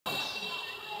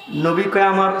নবী কয়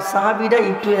আমার সাহাবীরা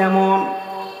একটু এমন,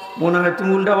 মনে হয়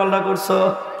তুমি উল্টা পাল্টা করছো।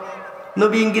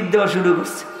 নবী ইঙ্গিত দেওয়া শুরু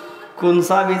করছে। কোন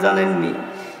সাহাবী জানেননি?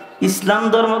 ইসলাম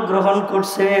ধর্ম গ্রহণ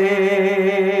করছে।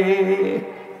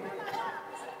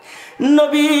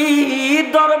 নবী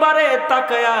দরবারে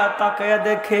তাকায়া তাকায়া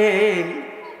দেখে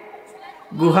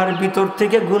গুহার ভিতর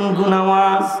থেকে গুনগুন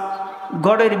আওয়াজ,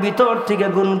 গড়ের ভিতর থেকে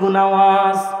গুনগুন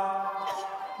আওয়াজ,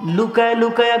 লুকায়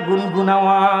লুকায়া গুনগুন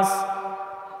আওয়াজ।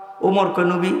 ওমর কয়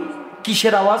নবী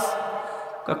কিসের আওয়াজ?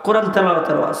 কোরআন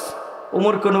তেলাওয়াতের আওয়াজ।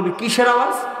 ওমর কয় নবী কিসের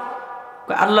আওয়াজ?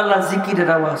 আল্লাহ আল্লাহ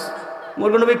জিকিরের আওয়াজ। ওমর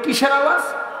কয় নবী কিসের আওয়াজ?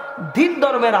 দিন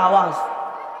ধর্মের আওয়াজ।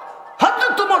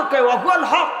 হযরত ওমর কয় ওয়াহুয়াল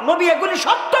হক, নবী এগুলি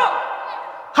সত্য।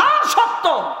 হ্যাঁ সত্য।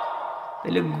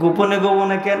 তাহলে গোপনে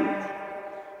গোপনে কেন?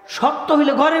 সত্য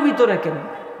হইলে ঘরের ভিতরে কেন?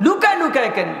 লুকায়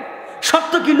লুকায় কেন?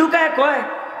 সত্য কি লুকায় কয়?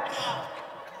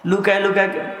 লুকায় লুকায়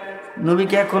কেন?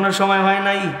 নবীকে এখনো সময় হয়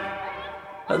নাই?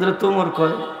 হযরত ওমর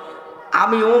কয়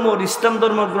আমি ওমর ইসলাম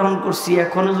ধর্ম গ্রহণ করছি,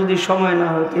 এখনো যদি সময় না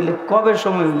হয় তাহলে কবে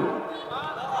সময় হইল?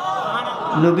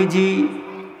 নবীজি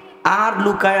আর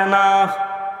লুকায় না,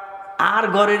 আর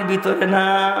ঘরের ভিতরে না।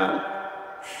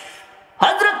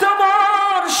 হযরত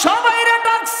ওমর সবাইরে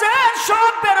ডাকছে,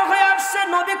 সব বের হয়ে আসছে।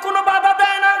 নবী কোনো বাধা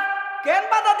দেয় না। কেন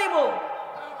বাধা দিব?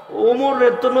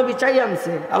 ওমরের তো নবী চাই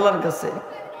আনছে আল্লাহর কাছে।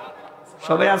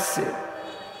 সবাই আসছে।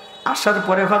 আসার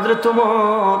পরে হযরত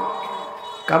ওমর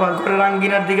কাবা ঘরের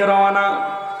আঙ্গিনার দিকে রওনা।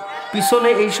 পিছনে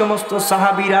এই সমস্ত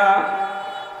সাহাবীরা।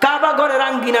 কাবা ঘরের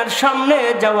আঙ্গিনার সামনে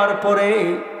যাওয়ার পরে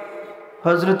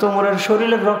হযরত ওমরের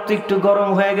শরীরের রক্ত একটু গরম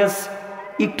হয়ে গেছে,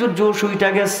 একটু জোশ উইটা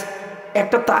গেছে।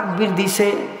 একটা তাকবীর দিছে।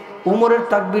 ওমরের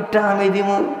তাকবীরটা আমি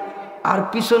দিমু, আর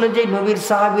পিছনে যে নবীর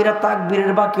সাহাবীরা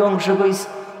তাকবীরের বাকি অংশ কইছে,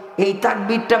 এই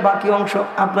তাকবীরটা বাকি অংশ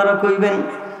আপনারা কইবেন।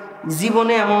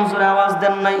 জীবনে এমন জোরে আওয়াজ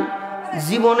দেন নাই,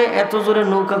 জীবনে এত জোরে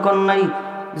নৌকা কর নাই,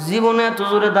 জীবনে এত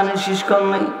জোরে দানের শীষ কর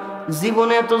নাই,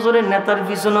 জীবনে এত জোরে নেতার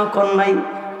পিছনে কর নাই।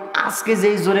 আজকে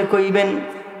যেই জোরে কইবেন।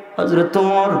 হযরত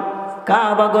ওমর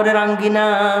কাবা ঘরের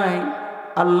আঙ্গিনায়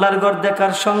আল্লাহর ঘর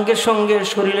দেখার সঙ্গে সঙ্গে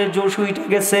শরীরে জোশ উঠে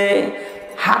গেছে।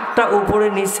 হাতটা উপরে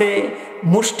নিচে,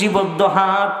 মুষ্টিবদ্ধ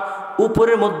হাত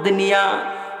উপরের মধ্যে নিয়া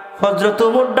হযরত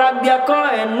ওমর ডাক দিয়া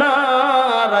কয়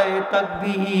নারায়ে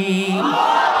তাকবীর।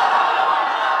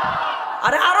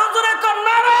 আরে আরো জোরে কর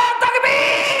নারায়ে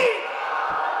তাকবীর।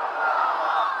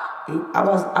 এই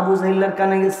আওয়াজ আবু জাহেলের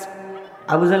কানে গেছে।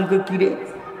 আবু জাহেল কয় কি রে,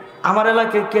 আমার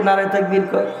এলাকায় কে নারায়ে তাকবীর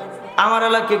কয়? আমার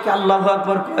এলাকায় কে আল্লাহু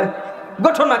আকবার কয়?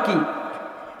 ঘটনা কি?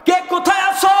 কে কোথায়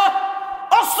আছো?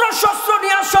 অস্ত্র শস্ত্র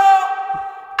নিয়ে আসো।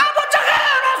 আবু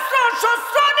জাহেল অস্ত্র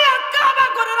শস্ত্র নিয়ে কাবা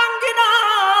ঘরের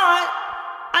আঙ্গিনায়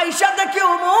আইসা দেখি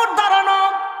ওমর দাঁড়ানো,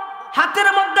 হাতের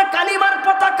মধ্যে কালিমার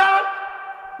পতাকা।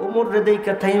 ওমর রে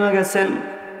দেইখা থাইমা গেছেন।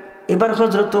 এবার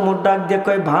হযরত ওমর ডাক দিয়ে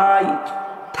কয় ভাই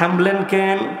থামলেন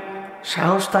কেন?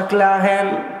 সাহস থাকলে আহেন,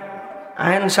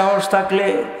 আহেন সাহস থাকলে।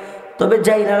 তবে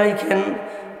যাই না রাইখেন,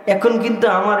 এখন কিন্তু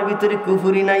আমার ভিতরে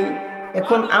কুফরি নাই,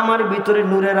 এখন আমার ভিতরে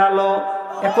নূরের আলো,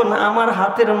 এখন আমার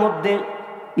হাতের মধ্যে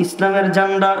ইসলামের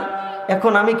ঝান্ডা,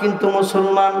 এখন আমি কিন্তু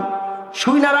মুসলমান।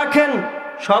 শুইনা রাখেন,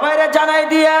 সবাইরে জানাই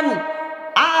দিয়েন।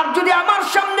 আর যদি আমার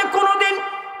সামনে কোনোদিন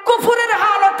কুফরের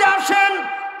হালতে আসেন,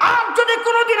 আর যদি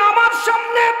কোনোদিন আমার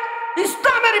সামনে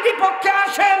ইসলামের বিপক্ষে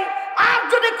আসেন, আর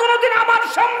যদি কোনোদিন আমার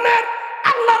সামনে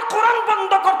আল্লাহর কোরআন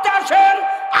বন্ধ করতে আসেন,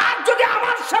 আর যদি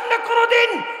আমার সামনে কোনোদিন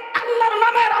আল্লাহর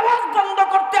নামের আওয়াজ বন্ধ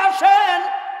করতে আসেন,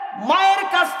 মায়ের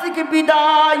কাছ থেকে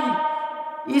বিদায়,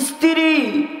 স্ত্রী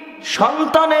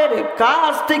সন্তানের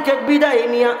কাছ থেকে বিদায়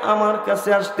নিয়ে আমার কাছে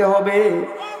আসতে হবে।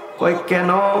 কয় কেন?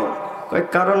 কয়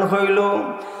কারণ হইল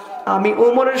আমি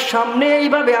ওমরের সামনে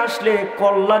এইভাবে আসলে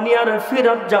কল্যাণী আর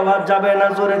ফেরত যাওয়া যাবে না।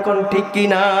 জোরে কোন ঠিক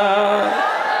কিনা?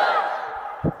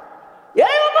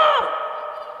 এই ওমর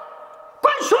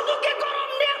কয় শুধু কি গরম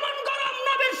নিয়ে এমন গরম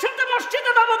নবীর সাথে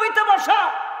মসজিদে নববীতে বসা?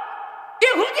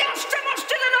 ইহুদি আসছে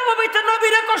মসজিদে নববীতে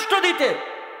নবীরে কষ্ট দিতে।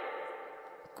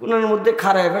 কোনের মধ্যে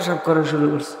খাড়ায় পেশাব করা শুরু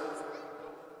করছে।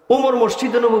 ওমর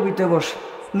মসজিদে নববীতে বসে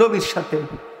নবীর সাথে।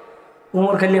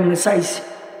 ওমর খালি এমনি চাইছে।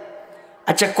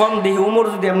 আচ্ছা কম দেখি ওমর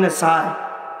যদি এমনি চায়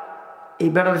এই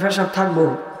বেড়ার পেশাব থাকবো?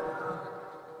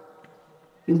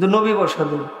 কিন্তু নবী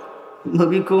বসালো,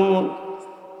 নবী কোমর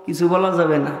কিছু বলা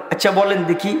যাবে না। আচ্ছা বলেন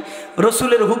দেখি,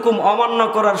 রসুলের হুকুম অমান্য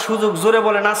করার সুযোগ জোরে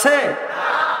বলেন আছে?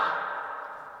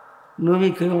 নবী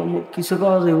কিছু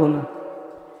পাওয়া যাইব না,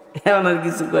 এমন আর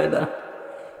কিছু কয় না।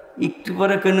 একটু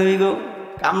পরে কই নবী গো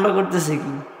কামনা করতেছে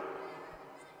কি?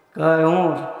 কয়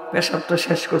ওমর পেশাবটা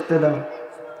শেষ করতে দাও।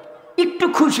 একটু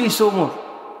খুশি হয়েছে ওমর,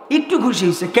 একটু খুশি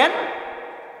হয়েছে। কেন?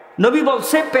 নবী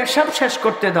বলছে পেশাব শেষ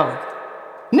করতে দাও।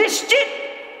 নিশ্চিত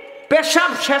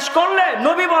পেশাব শেষ করলে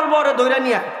নবী বলবো ওরে ধইরা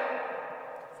নিয়া।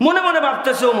 মনে মনে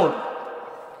ভাবতেছে ওমর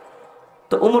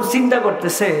তো ওমর চিন্তা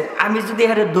করতেছে, আমি যদি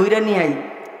হারে দইরা নিয়ে আই,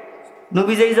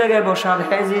 নবী যেই জায়গায় বসার,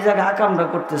 হ্যাঁ যেই জায়গায় আকামটা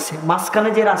করতেছে, মাঝখানে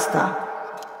যে রাস্তা,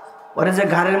 ওরে যে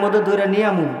ঘাড়ের মধ্যে দইরা নিয়ে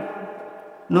আমু,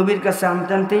 নবীর কাছে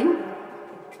আনতে আনতেই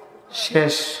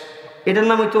শেষ। এটার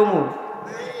নামই তো ওমর,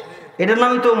 এটার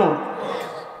নামই তো ওমর।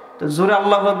 তো জোরে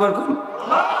আল্লাহু আকবার করুন।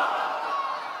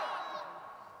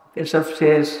 এসব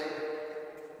শেষ,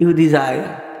 ইহুদি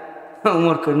জায়গা।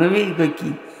 ওমর কই নবী কই কি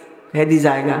হেদি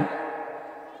জায়গা,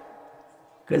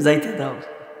 যাইতে দাও,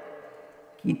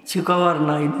 কিচ্ছু কওয়ার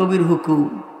নাই, নবীর হুকুম।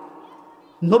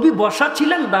 নবী বসা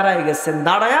ছিলেন, দাঁড়ায় গেছেন,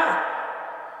 দাঁড়ায়া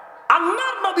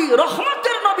আল্লাহর নবী,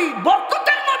 রহমতের নবী,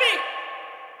 বরকতের নবী,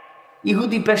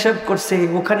 ইহুদি পেশাব করছে,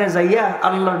 ওখানে যাইয়া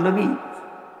আল্লাহর নবী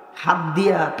হাত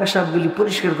দিয়া পেশাবগুলি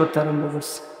পরিষ্কার করতে আরম্ভ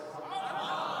করছে।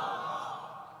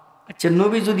 আচ্ছা,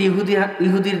 নবী যদি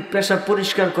ইহুদির পেশাব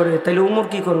পরিষ্কার করে, তাহলে ওমর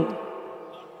কি করো?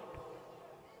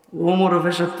 ওমরও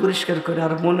পেশাব পরিষ্কার করে,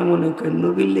 আর মনে মনে করে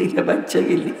নবীর লেগে বাচ্চা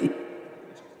গেলি,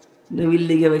 নবীর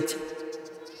লেগে বাচ্চা।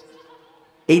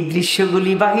 এই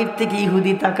দৃশ্যগুলি বাহির থেকে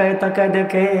ইহুদি তাকায় তাকায়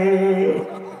দেখে,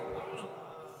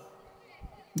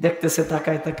 দেখতেছে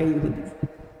তাকায় তাকায় ইহুদি।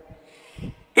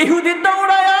 ইহুদি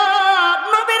দৌড়ায়া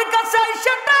নবীর কাছে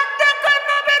আইসা ডাক দেখে,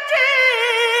 নবীজি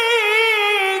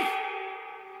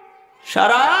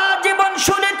সারা জীবন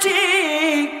শুনেছি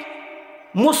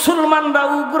মুসলমানরা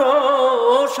উগ্র,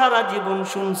 সারা জীবন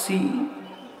শুনছি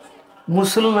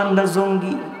মুসলমানরা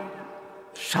জঙ্গি,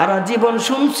 সারা জীবন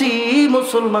শুনছি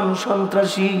মুসলমান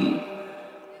সন্ত্রাসী।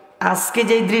 আজকে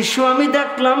যে দৃশ্য আমি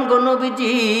দেখলাম গো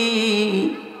নবীজি,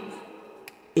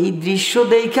 এই দৃশ্য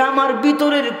দেখে আমার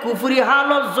ভিতরের কুফরি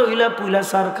হালত জইলা পুইলা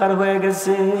সারকার হয়ে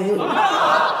গেছে।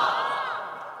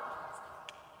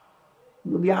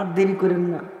 নবী আর দেরি করেন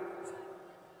না,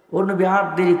 ও নবী আর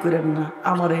দেরি করেন না,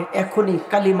 আমারে এখনই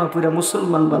কালিমা পুরা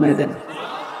মুসলমান বানাই দেন।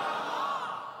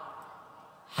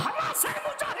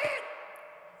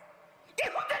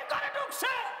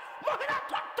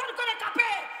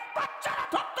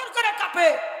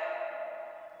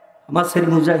 হামাসের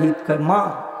মুজাহিদ কয়, মা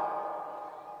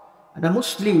এটা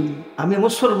মুসলিম, আমি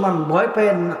মুসলমান, ভয়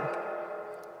পাইয়েন না।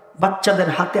 বাচ্চাদের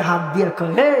হাতে হাত দিয়া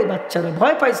কয়, হে বাচ্চারা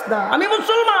ভয় পাইস না, আমি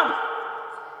মুসলমান,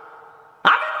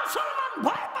 আমি মুসলমান,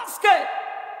 ভয় পাসকে।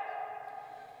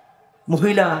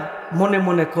 মহিলা মনে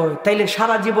মনে কয়, তাইলে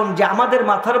সারা জীবন যে আমাদের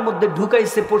মাথার মধ্যে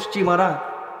ঢুকাইছে পশ্চিমারা,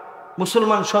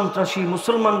 মুসলমান সন্ত্রাসী,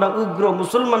 মুসলমানরা উগ্র,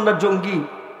 মুসলমানরা জঙ্গি,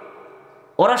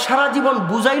 ওরা সারা জীবন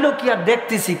বুঝাইলো কি আর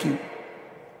দেখতেছি কি?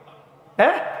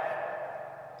 হ্যাঁ,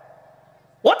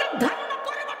 ওদের ধারণা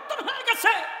পরিবর্তন হয়ে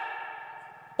গেছে,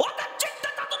 ওদের চিন্তা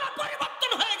চেতনা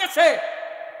পরিবর্তন হয়ে গেছে।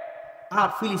 আর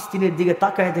ফিলিস্তিনের দিকে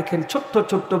তাকায় দেখেন, ছোট্ট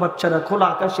ছোট্ট বাচ্চারা খোলা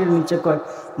আকাশের নিচে কয়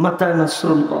মাতা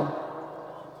নাসরুল্লাহ,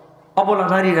 অবলা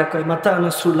নারীরা কয় মাতা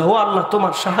নাসরুল্লাহ, ও আল্লাহ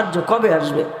তোমার সাহায্য কবে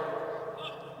আসবে?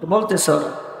 বলতেছে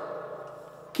ওরা,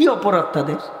 কি অপরাধ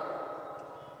তাদের?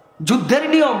 যুদ্ধের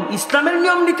নিয়ম, ইসলামের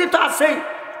নিয়ম নীতি তো আছেই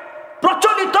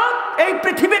প্রচলিত, এই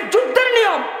পৃথিবীর যুদ্ধের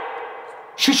নিয়ম।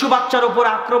 শিশু বাচ্চার উপর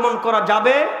আক্রমণ করা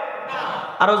যাবে?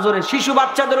 আরো জোরে, শিশু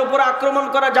বাচ্চাদের উপর আক্রমণ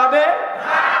করা যাবে?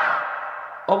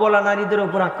 অবলা নারীদের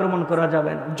উপর আক্রমণ করা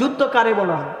যাবে না। যুদ্ধ কারে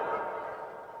বলা হয়?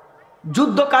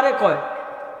 যুদ্ধ কারে কয়?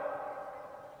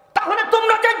 তাহলে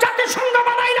তোমরা যে জাতিসংঘ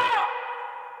বানাইলা,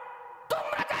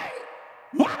 তোমরা যে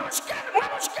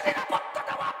মানুষকে নিরাপত্তা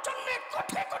দেওয়ার জন্য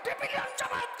কোটি কোটি বিলিয়ন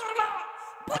জামায়াত করলা,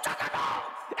 বোঝা গেল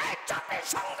এই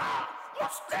জাতিসংঘ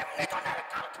মুসলিম নিধনের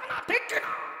কারখানা, ঠিক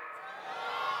কিনা?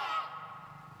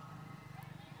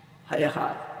 হায়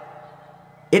হায়,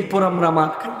 এরপর আমরা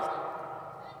মার খাই।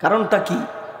 কারণটা কি?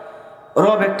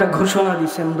 রব একটা ঘোষণা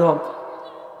দিচ্ছেন, রব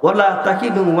ওয়ালা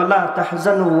তাকিনু ওয়ালা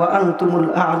তাহজানু ওয়া আনতুমুল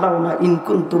আ'লাউনা ইন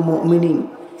কুনতুম মুমিনিন।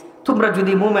 তোমরা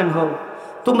যদি মুমিন হও,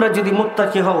 তোমরা যদি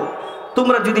মুত্তাকি হও,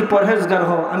 তোমরা যদি পরহেজগার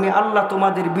হও, আমি আল্লাহ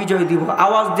তোমাদের বিজয় দিব।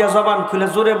 আওয়াজ দিয়া জবান খুলে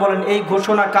জোরে বলেন, এই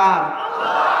ঘোষণা কার?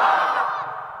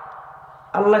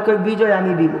 আল্লাহ কই বিজয়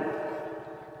আমি দিব।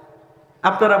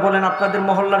 আপনারা বলেন, আপনাদের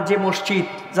মহল্লার যে মসজিদ,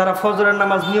 যারা ফজরের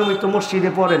নামাজ নিয়মিত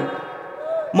মসজিদে পড়েন,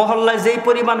 মহল্লায় যেই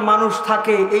পরিমাণ মানুষ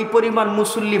থাকে, এই পরিমাণ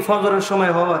মুসল্লি ফজরের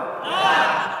সময় হয়?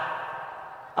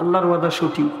 আল্লাহর ওয়াদা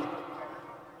সঠিক,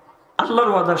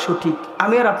 আল্লাহর ওয়াদা সঠিক।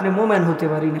 আমি আর আপনি মোমেন হতে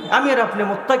পারি না, আমি আর আপনি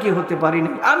মুত্তাকি হতে পারি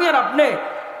না, আমি আর আপনি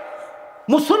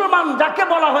মুসলমান যাকে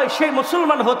বলা হয় সেই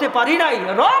মুসলমান হতে পারি নাই।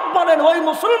 রব বলেন, ওই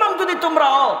মুসলমান যদি তোমরা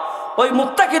হও, ওই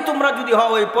মুত্তাকি তোমরা যদি হও,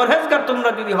 ওই পরহেজগার তোমরা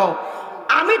যদি হও,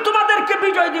 আমি তোমাদেরকে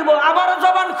বিজয় দিব। আবারও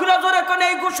জবান খুলে জোরে কোন,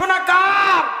 এই ঘোষণা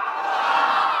কার?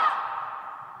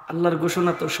 আল্লাহর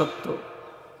ঘোষণা তো সত্য।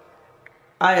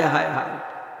 আয় হায় হায়,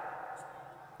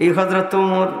 এই হযরত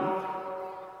ওমর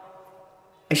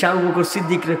এসে আবু বকর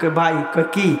সিদ্দিক রে কয়, ভাই কয়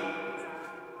কি?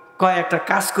 কয় একটা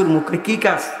কাজ করবো। কয় কি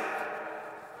কাজ?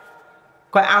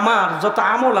 কয় আমার যত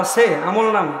আমল আছে আমল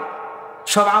নাম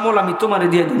সব আমল আমি তোমারে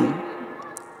দিয়ে দিব।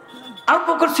 আবু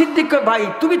বকর সিদ্দিক কয় ভাই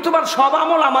তুমি তোমার সব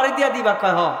আমল আমারে দিয়ে দিবা?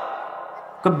 কয় হ।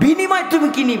 বিনিময় তুমি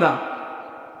কি নিবা?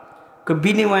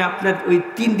 বিনিময় আপনার ওই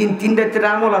 3 দিন 3 রাতের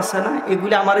আমল আছে না,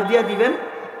 এগুলি আমারে দিয়ে দিবেন,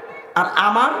 আর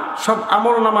আমার সব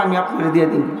আমল নামা আমি আপনারে দিয়ে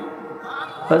দিব।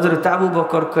 হযরত আবু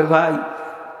বকর কয় ভাই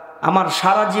আমার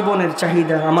সারা জীবনের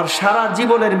চাহিদা, আমার সারা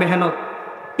জীবনের মেহনত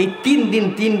এই 3 দিন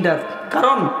 3 রাত।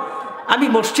 কারণ আমি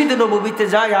মসজিদে নববীতে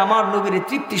যাই, আমার নবীর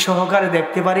তৃপ্তি সহকারে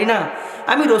দেখতে পারি না।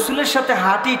 আমি রসুলের সাথে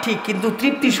হাঁটি ঠিক, কিন্তু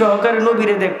তৃপ্তি সহকারে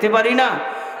নবীরে দেখতে পারি না।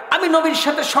 আমি নবীর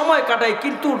সাথে সময় কাটাই,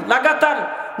 কিন্তু লাগাতার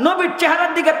নবীর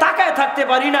চেহারার দিকে তাকায় থাকতে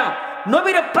পারি না,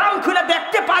 নবীরে প্রাণ খুলে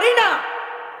দেখতে পারি না।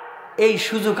 এই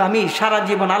সুযোগ আমি সারা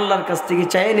জীবন আল্লাহর কাছ থেকে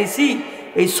চাইয়ে নিছি।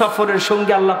 এই সফরের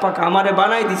সঙ্গে আল্লাহ পাক আমারে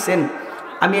বানাই দিছেন।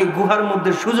 আমি এই গুহার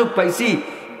মধ্যে সুযোগ পাইছি।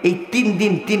 এই 3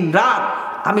 দিন 3 রাত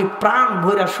আমি প্রাণ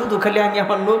ভরা শুধু খালি আমি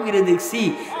আমার নবীরে দেখছি।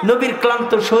 নবীর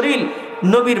ক্লান্ত শরীর,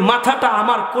 নবীর মাথাটা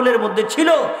আমার কোলের মধ্যে ছিল।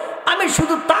 আমি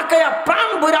শুধু তাকায়া প্রাণ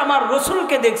ভরে আমার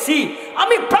রসুলকে দেখছি,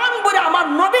 আমি প্রাণ ভরে আমার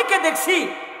নবীকে দেখছি।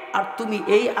 আর তুমি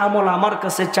এই আমল আমার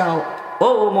কাছে চাও? ও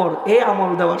ওমর, এই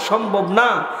আমল দেওয়া সম্ভব না।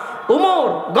 ওমর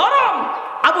গরম,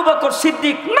 আবু বকর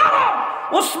সিদ্দিক নরম,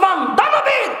 উসমান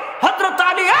দানবীর, হযরত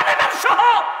আলী আলেমের সহ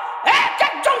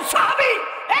একজন সাহাবী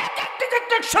এক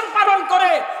ডিরেকশন পালন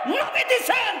করে নবী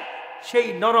দিয়েছেন। সেই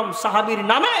নরম সাহাবীর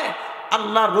নামে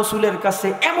আল্লাহর রসুলের কাছে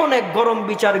এমন এক গরম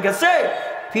বিচার গেছে।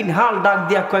 ফিনহাল ডাক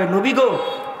দিয়া কয় নবী গো,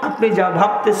 আপনি যা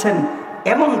ভাবতেছেন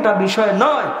এমনটা বিষয়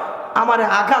নয়। আমারে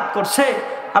আঘাত করছে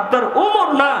আপনার ওমর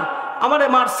না, আমারে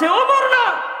মারছে ওমর না।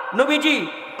 নবীজি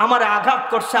আমারে আঘাত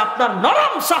করছে আপনার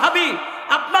নরম সাহাবী,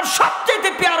 আপনার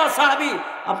সবচেয়ে পেয়ারা সাহাবী,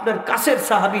 আপনার কাছের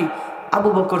সাহাবী আবু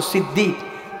বকর সিদ্দিক।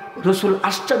 রসুল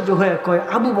আশ্চর্য হয়ে কয়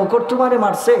আবু বকর তোমারে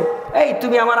মারছে? এই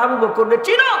তুমি আমার আবু বকরকে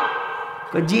চিনো?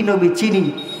 কয় জি নবী চিনি।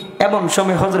 এমন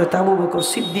সময় হযরত আবু বকর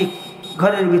সিদ্দিক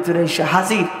ঘরের ভিতরে এসে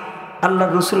হাজির। আল্লাহ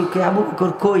রসুলকে আবু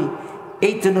বকর কই?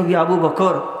 এই তো নবী আবু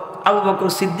বকর। আবু বকর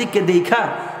সিদ্দিককে দেখা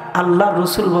আল্লাহ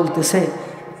রসুল বলতেছে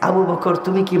আবু বকর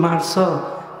তুমি কি মারছো?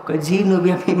 কয় জি নবী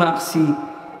আমি মারছি।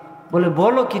 বলে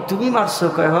বলো কি তুমি মারছো?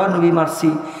 কয় হ নবী মারছি।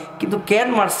 কিন্তু কেন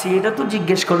মারছি এটা তো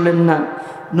জিজ্ঞেস করলেন না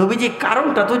নবীজি,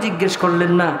 কারণটা তো জিজ্ঞেস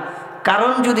করলেন না।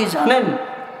 কারণ যদি জানেন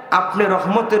আপনি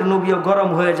রহমতের নবীও গরম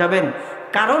হয়ে যাবেন।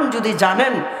 কারণ যদি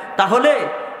জানেন তাহলে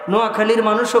নোয়াখালীর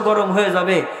মানুষও গরম হয়ে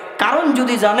যাবে। কারণ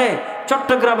যদি জানে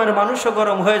চট্টগ্রামের মানুষও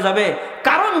গরম হয়ে যাবে।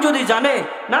 কারণ যদি জানে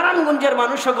নারায়ণগঞ্জের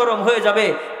মানুষও গরম হয়ে যাবে।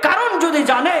 কারণ যদি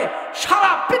জানে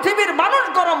সারা পৃথিবীর মানুষ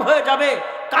গরম হয়ে যাবে।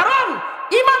 কারণ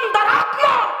ইমানদার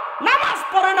আত্মা নামাজ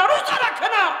পড়ে না, রোজা রাখে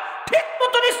না, ঠিক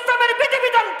মতন ইসলামের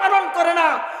বিধিবিধান পালন করে না।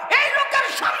 এই লোকের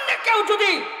সামনে কেউ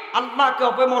যদি আল্লাহকে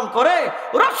অপমান করে,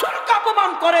 রাসূলকে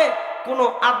অপমান করে, কোন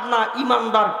আদনা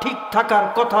ইমানদার ঠিক থাকার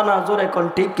কথা না। জোরে কোন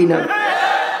ঠিক কিনা?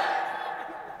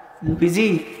 নবীজি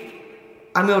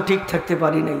আমিও ঠিক থাকতে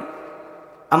পারি নাই।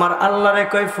 আমার আল্লাহরে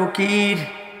কয় ফকির,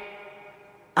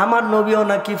 আমার নবীও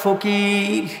নাকি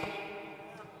ফকির।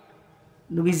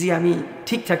 নবীজি আমি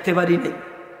ঠিক থাকতে পারি নাই।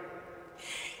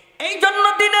 এই জন্য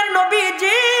দিনের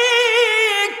নবীজি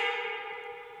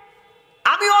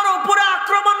আমি ওর উপরে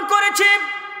আক্রমণ করেছি।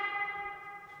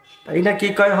 তাই না কি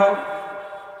কয়? হ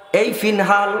এই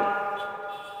ফিনহাল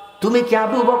তুমি কি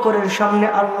আবু বকরের সামনে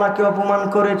আল্লাহকে অপমান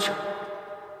করেছ?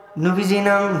 নবীজি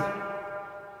নাম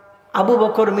আবু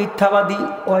বকর মিথ্যাবাদী।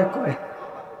 ওই কয়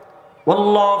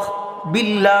আল্লাহ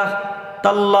বিল্লাহ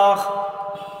তাল্লাহ।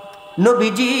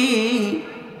 নবীজি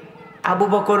আবু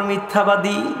বকর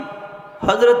মিথ্যাবাদী।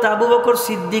 হযরত আবু বকর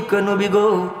সিদ্দিক কয় নবী গো,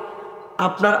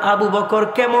 আপনার আবু বকর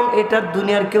কেমন এটা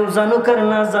দুনিয়ার কেউ জানুক আর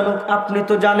না জানুক আপনি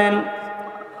তো জানেন।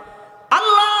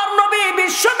 আল্লাহর নবী,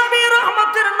 বিশ্ব নবী,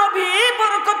 রহমতের নবী,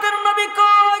 বরকতের নবী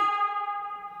কয়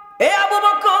এ আবু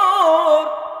বকর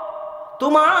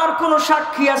তোমার কোনো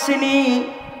সাক্ষী আসেনি?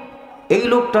 এই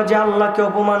লোকটা যে আল্লাহকে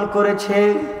অপমান করেছে,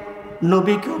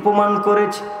 নবীকে অপমান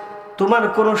করেছে, তোমার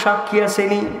কোনো সাক্ষী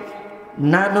আসেনি?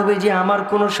 না নবীজি আমার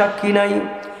কোনো সাক্ষী নাই।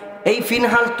 এই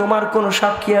ফিনহাল তোমার কোনো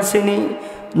সাক্ষী আসেনি?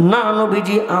 না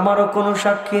নবীজি আমারও কোনো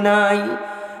সাক্ষী নাই।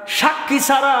 সাক্ষী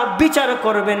ছাড়া বিচার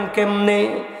করবেন কেমনে?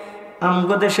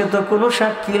 আমগো দেশে তো কোনো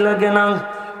সাক্ষী লাগে না।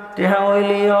 টেহা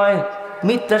হইলে হয়,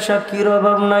 মিথ্যা সাক্ষীর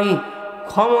অভাব নাই,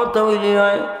 ক্ষমতা হইলে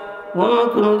হয়, অন্য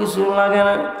কোনো কিছু লাগে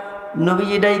না।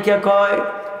 নবীজি ডাইকা কয়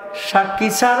সাক্ষী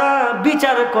ছাড়া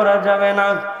বিচার করা যাবে না।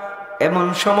 এমন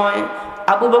সময়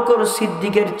আবু বকর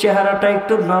সিদ্দিকের চেহারাটা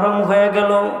একটু নরম হয়ে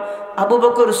গেল, আবু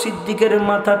বকর সিদ্দিকের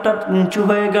মাথাটা নিচু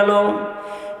হয়ে গেল।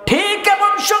 ঠিক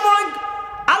এমন সময়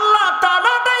আল্লাহ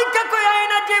তাআলা ডাইকা কয়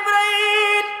আইনা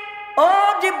জিবরাইল, ও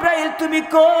জিবরাইল তুমি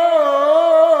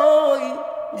কই?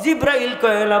 জিবরাইল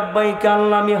কয় লাব্বাইকা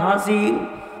আল্লাহ আমি হাজির।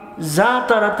 যা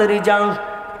তাড়াতাড়ি যা,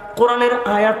 কোরআনের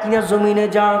আয়াত নিয়ে জমিনে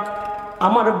যা,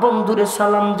 আমার বন্ধুরে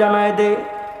সালাম জানায় দে।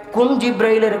 কোন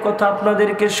জিব্রাইলের কথা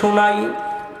আপনাদেরকে শোনাই?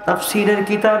 তাফসীরের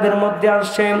কিতাবের মধ্যে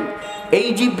আসছে এই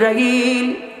জিব্রাইল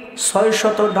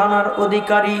 600 ডানার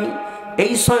অধিকারী।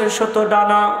 এই 600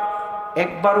 ডানা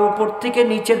একবার উপর থেকে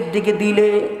নিচের দিকে দিলে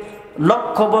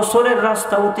লক্ষ বছরের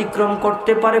রাস্তা অতিক্রম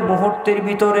করতে পারে মুহূর্তের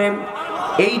ভিতরে।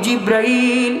 এই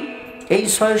জিব্রাইল এই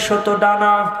 600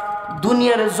 ডানা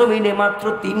দুনিয়ার জমিনে মাত্র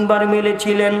 3 বার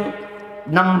মেলেছিলেন।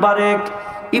 নাম্বার 1,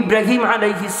 ইব্রাহিম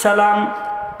আলাইহিস সালাম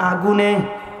আগুনে।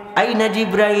 আইনা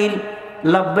জিব্রাইল,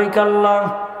 লাব্বাইক আল্লাহ,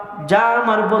 যা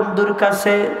আমার বন্ধুর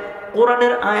কাছে,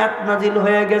 কোরআনের আয়াত নাজিল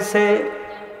হয়ে গেছে।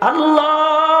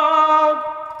 আল্লাহ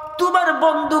তোমার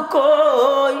বন্ধু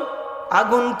কই?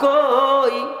 আগুন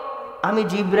কই? আমি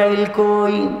জিব্রাইল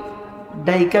কই?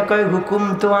 ডাইকা কয় হুকুম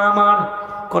তো আমার।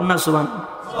 কন্যা সুবহান,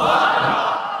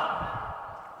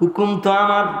 হুকুম তো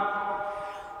আমার।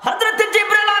 হযরত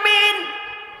জিবরাইল আমিন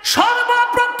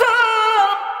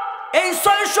সর্বপ্রথম এই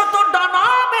 600 ডানা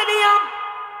মেলিয়া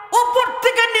উপর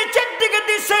থেকে নিচের দিকে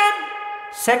দিছেন।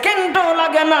 সেকেন্ডও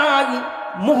লাগে নাই,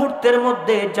 মুহূর্তের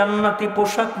মধ্যে জান্নাতি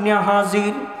পোশাক নিয়ে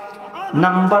হাজির।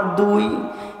 নাম্বার 2,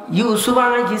 ইউসুফ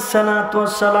আলাইহিস সালাতু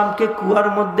ওয়াস সালামকে কুয়ার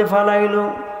মধ্যে ফালাইলো।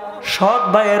 সৎ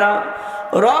ভাইয়েরা,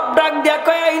 রব ডাক দিয়া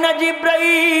কয় আইনা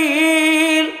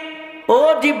জিব্রাইল, ও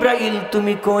জিব্রাইল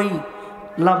তুমি কই?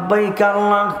 লাব্বাইক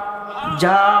আল্লাহ।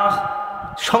 যা,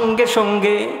 সঙ্গে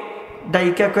সঙ্গে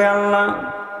ডাইকা কয় আল্লাহ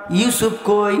ইউসুফ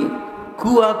কই?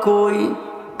 কুয়া কই?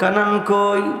 কানান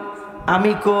কই?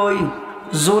 আমি কই?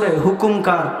 জোরে হুকুম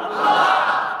কার?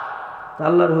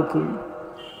 আল্লাহর হুকুম।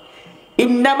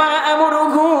 ইন্নামা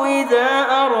আমরুহু ইযা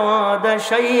আরাদা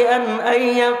শাইআন আন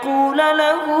ইয়াকুলা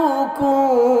লাহু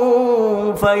কুন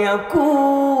ফায়াকুন।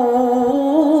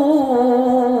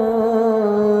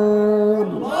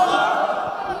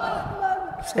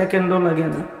 সেকেন্ডও লাগে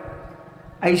না,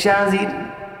 আইসা হাজির।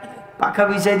 পাখা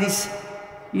বিছাই দিছে,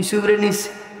 ইউসুফরে নিছে।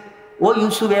 ও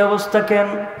ইউসুফ এই অবস্থা কেন?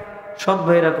 সৎ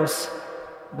ভাইরা করছে।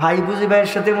 ভাই বুঝি ভাইয়ের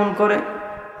সাথে মন করে।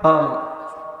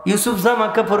 ইউসুফ জামা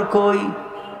কাপড় কই?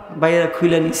 ভাইয়েরা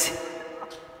খুইলা নিছে,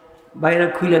 ভাইয়েরা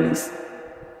খুইলা নিছে।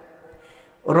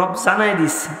 রব জানাই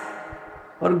দিচ্ছে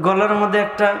ওর গলার মধ্যে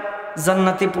একটা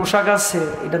জান্নাতি পোশাক আছে,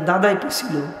 এটা দাদাই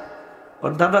পেছিল।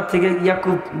 ওর দাদার থেকে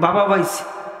ইয়াকুব বাবা পাইছে,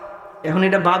 এখন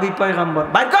এটা ভাবি পয়গাম্বর।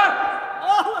 বাইর কর,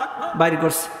 বাইর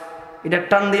করছে। এটা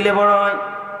টান দিলে বড় হয়,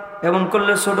 এমন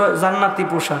করলে ছোট হয়। জান্নাতি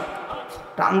পোশাক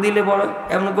টান দিলে বড়,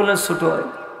 এমন করলে ছোট হয়।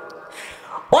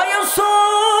 ও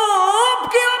ইউসুফ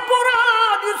কি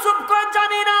অপরাধ? ইউসুফ কয়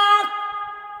জানি না।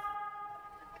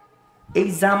 এই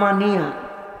জামা নিয়া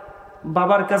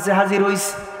বাবার কাছে হাজির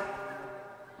হইছে,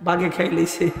 বাগে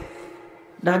খাইলেছে।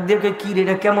 ডাক দিয়ে কয় কি রে,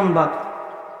 এটা কেমন বাপ?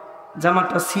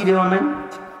 জামাটা ছিঁড়েও নেই,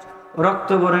 রক্ত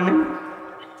ভরে নেই।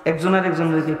 একজন আর একজন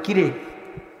রেখে কিরে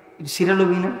ছিঁড়ে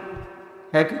লবি না?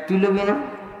 হ্যাঁ তুই লবি না?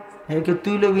 হ্যাঁ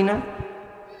তুই লবি না?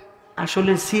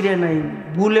 আসলে ছিঁড়ে নাই,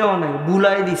 ভুলেও নাই,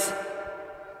 বুলাই দিছে।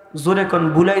 জোরে কোন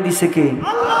বুলাই দিছে কে?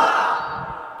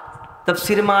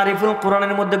 তাফসীর মারিফুল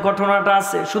কোরআনের মধ্যে ঘটনাটা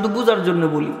আছে, শুধু বুঝার জন্য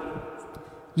বলি।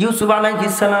 ইউসুফ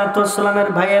আলাইহিস সালাতু ওয়াস সালামের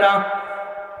ভাইয়েরা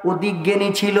অধিক জ্ঞানী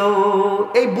ছিল,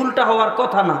 এই ভুলটা হওয়ার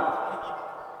কথা না।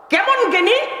 কেমন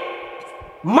জ্ঞানী?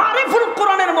 মারিফুল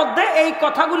কোরআনের মধ্যে এই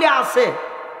কথাগুলি আছে।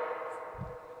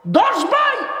 10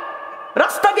 ভাই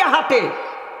রাস্তা দিয়ে হাঁটে,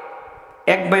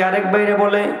 এক ভাই আরেক ভাইরে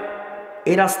বলে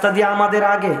এই রাস্তা দিয়ে আমাদের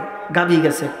আগে গাবি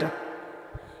গেছে একটা।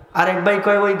 আরেক ভাই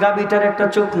কয় ওই গাবিটার একটা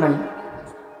চোখ নাই।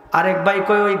 আরেক ভাই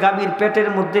কয় ওই গাবির পেটের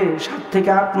মধ্যে 7 থেকে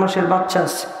 8 মাসের বাচ্চা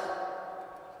আছে।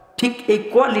 ঠিক এই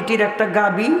কোয়ালিটির একটা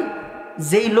গাবি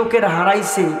যেই লোকের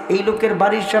হারাইছে, এই লোকের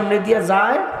বাড়ির সামনে দিয়ে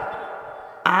যায়।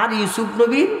 আর ইউসুফ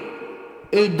নবী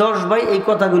এই 10 ভাই এই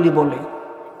কথাগুলি বলে।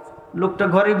 লোকটা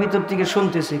ঘরের ভিতর থেকে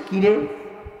শুনতেছে, কিরে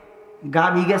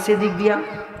গাবি গেছে দিক দিয়া,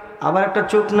 আবার একটা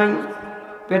চোখ নাই,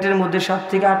 পেটের মধ্যে 7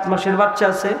 থেকে 8 মাসের বাচ্চা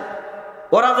আছে।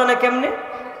 ওরা জানে কেমনে?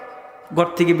 ঘর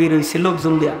থেকে বের হয়েছে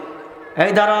লোকজন দিয়া,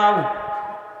 এই দাঁড়াও,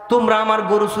 তোমরা আমার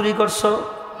গরু চুরি করছো,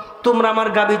 তোমরা আমার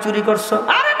গাবি চুরি করছো।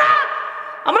 আরে না,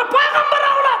 আমরা পয়গম্বর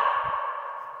আওলাদ,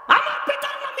 আমার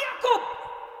পিতার নাম ইয়াকুব।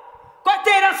 কয়তে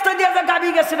এই রাস্তা দিয়ে যে গাবি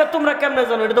গেছে না তোমরা কেমনে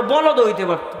জানো? এটা তো বলদ হইতে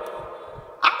পারতো।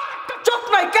 আমার একটা চোখ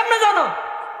নাই, কেমনে জানো?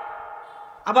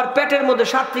 আবার পেটের মধ্যে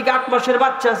 7 থেকে 8 মাসের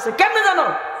বাচ্চা আছে, কেমনে জানো?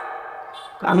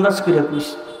 আন্দাজ করে কইস।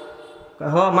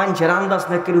 হ মানুষের আন্দাজ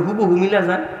না করে হুবহু মিলা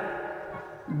যায়।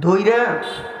 ধইরা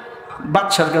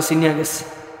বাদশার কাছে নিয়ে গেছে।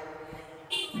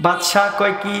 বাদশাহ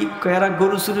কয় কি? এরা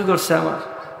গরু চুরি করছে আমার।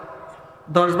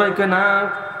 10 ভাই কয় না,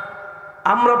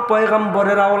 আমরা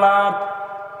পয়গম্বরের আওলাদ,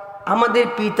 আমাদের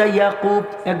পিতা ইয়াকুব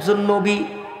একজন নবী,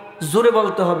 জোরে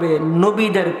বলতে হবে,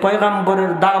 নবীদের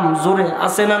পয়গাম্বরের দাম জোরে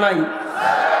আছে না নাই?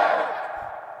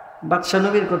 বাদশাহ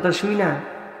নবীর কথা শুই না,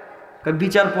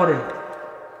 বিচার পরে,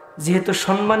 যেহেতু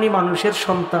সম্মানী মানুষের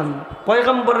সন্তান,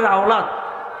 পয়গাম্বরের আওলাদ,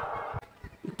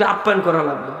 একটু আপ্যায়ন করা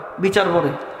লাগবে। বিচার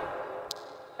পরে,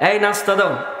 এই নাস্তা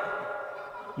দাও,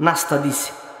 নাস্তা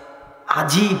দিছে।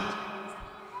 আজীব,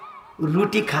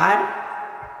 রুটি খায়,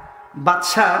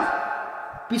 বাদশাহ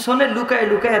পিছনে লুকায়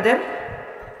লুকায় এদের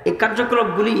এই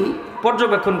কার্যকলাপগুলি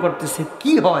পর্যবেক্ষণ করতেছে।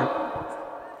 কি হয়?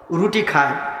 রুটি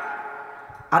খায়,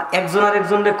 আর একজন আর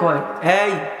একজনকে কয়,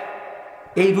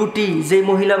 এই রুটি যে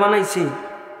মহিলা বানাইছে,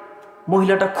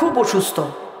 মহিলাটা খুব অসুস্থ।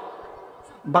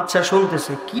 বাদশা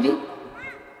শুনতেছে, কি রে,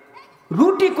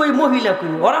 রুটি কই, মহিলা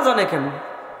কই, ওরা জানে কেন?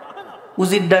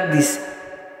 উজির ডাক দিছে,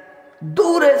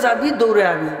 দৌড়ে যাবি, দৌড়ে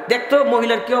আবি, দেখতো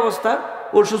মহিলার কি অবস্থা,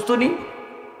 অসুস্থ নি?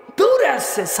 দৌড়ে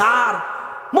আসছে, স্যার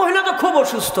মহিলা তো খুব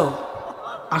অসুস্থ।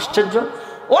 আশ্চর্য,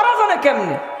 ওরা জানে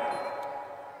কেমনে?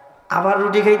 আবার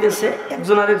রুটি খাইতেছে,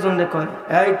 একজন আর একজন কয়,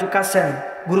 একটু কাছে আয়,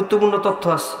 গুরুত্বপূর্ণ তথ্য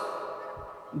আছে।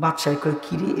 বাদশাহ কয়,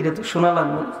 কি রে, এটা তো শোনা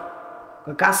লাগলো।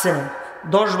 কাছে আয়,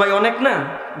 10 ভাই অনেক না,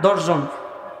 10 জন,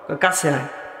 কাছে আয়।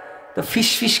 তো ফিস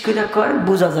ফিস করে কয়,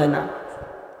 বোঝা যায় না।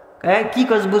 কি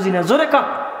কাজ বুঝি না, জোরে ক।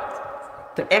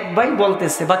 তো এক ভাই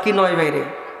বলতেছে, বাকি 9 ভাইরে,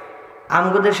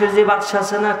 আমগো দেশের যে বাদশাহ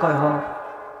আছে না, কয় হ,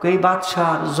 এই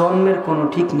বাদশার জন্মের কোনো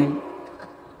ঠিক নেই।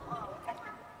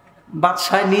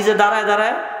 বাদশাহ নিজে দাঁড়ায়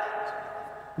দাঁড়ায়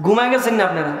ঘুমায় গেছেন না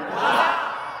আপনারা?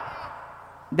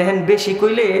 দেখেন, বেশি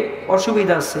কইলে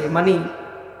অসুবিধা আছে, মানে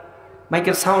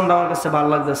মাইকের সাউন্ড আমার কাছে ভালো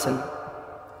লাগতেছে না।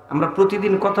 আমরা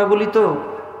প্রতিদিন কথা বলি তো,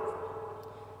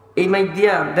 এই মাইক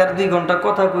দিয়া 1.5-2 ঘন্টা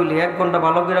কথা কইলে, 1 ঘন্টা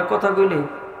ভালো করে কথা কইলে,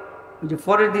 ওই যে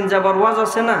পরের দিন যাবার ওয়াজ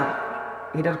আছে না,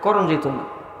 এটার করণ যেত না।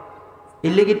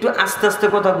 এর লেগে একটু আস্তে আস্তে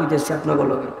কথা কইতেছি আপনার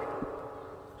লগে,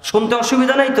 শুনতে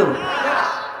অসুবিধা নাই তো?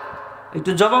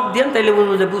 একটু জবাব দেন, তাইলে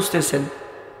বুঝবো যে বুঝতেছেন।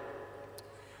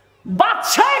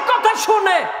 বাদশাহ কথা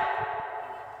শুনে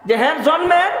যে হ্যাঁ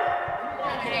জন্মের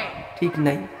ঠিক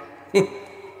নাই,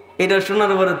 এটা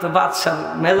শোনার পরে তো বাদশাহ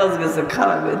মেজাজ গেছে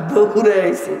খারাপ, দৌড়ে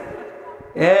আইছে,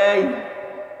 এই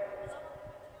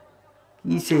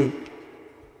কিসে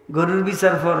গরুর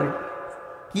বিচার পরে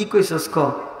কি কইছস ক?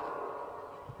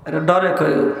 এটা ডরে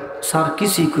কয়, স্যার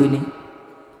কিছুই কইনি।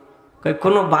 কয়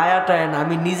কোনো বায়াটায় না,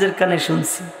 আমি নিজের কানে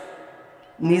শুনছি,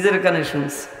 নিজের কানে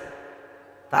শুনছি।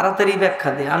 তাড়াতাড়ি ব্যাখ্যা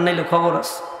দে, আর নাইলে খবর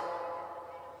আছে।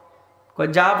 কয়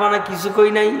যা বানা কিছু কই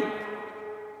নাই।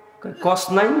 কয় কস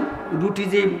নাই, রুটি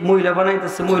যে মহিলা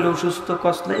বানাইতেছে, মহিলা অসুস্থ,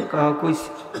 কস নাই? কইছি।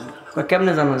 কয়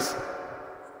কেমনে জানাস?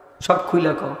 সব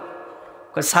খুইলা কও।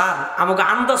 কয় স্যার আমাকে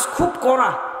আন্দাজ খুব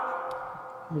কড়া,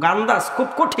 আন্দাজ খুব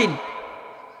কঠিন।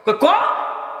 কয় ক?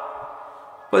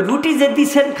 কয় রুটি যে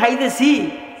দিছেন খাইতেছি,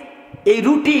 এই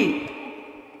রুটি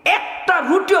একটা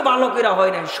রুটিও ভালো করে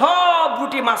হয় নাই, সব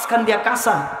রুটি মাঝখান দিয়া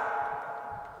কাঁচা।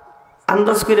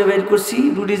 আন্দাজ করে বের করছি,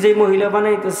 রুটি যে মহিলা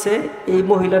বানাইতেছে, এই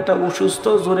মহিলাটা অসুস্থ।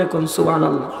 জোরে কোন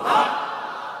সুবহানাল্লাহ।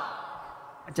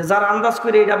 আচ্ছা, যারা আন্দাজ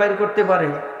করে এটা বের করতে পারে,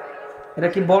 এটা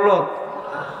কি বলদ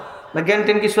না জ্ঞান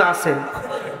টেন কিছু আছে?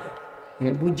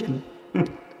 বুঝছেন?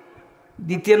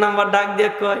 দ্বিতীয় নাম্বার ডাক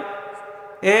দিয়ে কয়,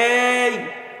 এই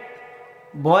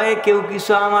ভয়ে কেউ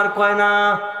কিছু আমার কয় না,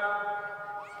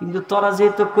 কিন্তু তোরা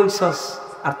যেহেতু কইছস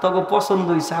আর তোকে পছন্দ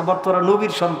হইছে, আবার তোরা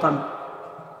নবীর সন্তান,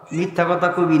 মিথ্যা কথা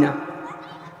কবি না।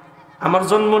 আমার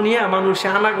জন্ম নিয়ে মানুষে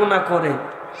আনাগোনা করে,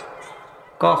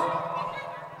 কহ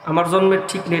আমার জন্মের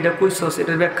ঠিক নেই, এটা কইছস,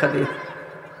 এটার ব্যাখ্যা দিয়ে।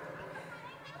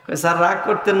 স্যার রাগ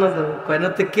করতেন না তো? কয় না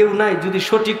তো কেউ নাই, যদি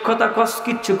সঠিক কথা কস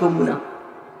কিচ্ছু কমু না।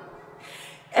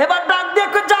 এবার ডাক দিয়ে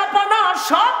যাবা না,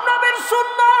 সব নবীর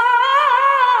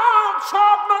সুন্নাত,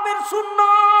 সব নবীর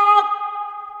সুন্নাত।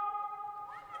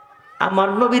 আমার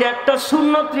নবীর একটা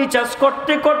সুন্নত রিচার্জ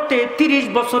করতে করতে 30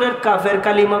 বছরের কাফের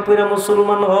কালিমা পড়ে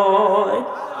মুসলমান হয়।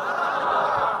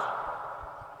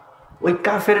 ওই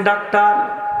কাফের ডাক্তার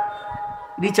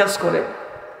রিচার্জ করে,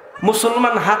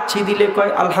 মুসলমান হাতছি দিলে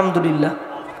কয় আলহামদুলিল্লাহ,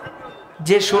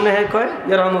 যে শুনে কয়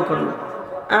ইয়ারহামুকাল্লাহ।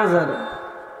 আজার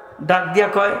ডাক দিয়া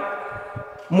কয়,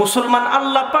 মুসলমান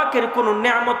আল্লাহ পাকের কোন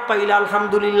নিয়ামত পাইলে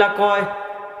আলহামদুলিল্লাহ কয়।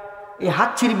 এই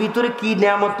হাতছির ভিতরে কি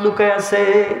নিয়ামত লুকায় আছে?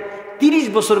 30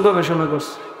 বছর গবেষণা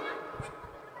করছে,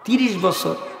 30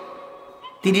 বছর।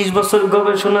 30 বছর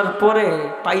গবেষণার পরে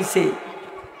পাইছে,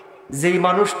 যেই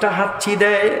মানুষটা হাতছি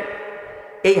দেয়,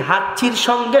 এই হাতছির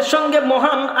সঙ্গে সঙ্গে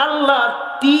মহান আল্লাহ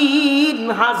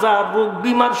 3000 রোগ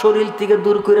বিমার শরীর থেকে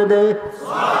দূর করে দেয়।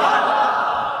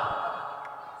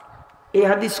 এই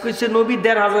হাদিস কইছে নবী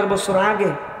 1500 বছর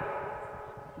আগে,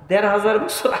 1500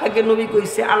 বছর আগে নবী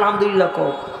কইছে আলহামদুলিল্লাহ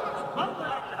কও।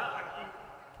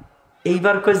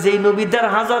 এইবার কই যেই নবী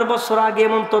 1500 বছর আগে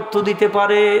এমন তথ্য দিতে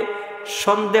পারে,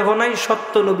 সন্দেহ নাই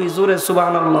সত্য নবী। জোরে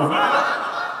সুবহানাল্লাহ।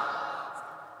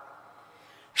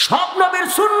 সব নবীর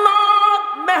সুন্নাত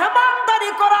মেহমানদারি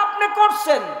করা আপনি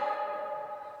করছেন,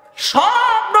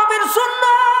 সব নবীর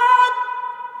সুন্নাত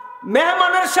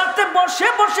মেহমানের সাথে বসে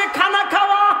বসে খানা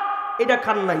খাওয়া, এটা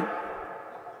খান নাই।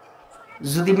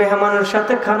 যদি মেহমানের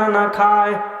সাথে খানা না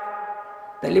খায়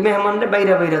তাহলে মেহমানরে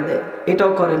বাইরা বাইরা দেয়,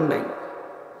 এটাও করেন নাই।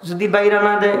 যদি বাইরা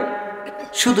না দেয়,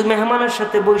 শুধু মেহমানের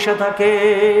সাথে বৈশা থাকে,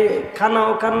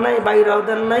 খানাও খান নাই, বাইরাও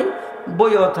দেন নাই,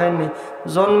 বইও থাকেন নাই।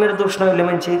 জন্মের দোষ না হইলে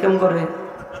মানছে কেমন করে?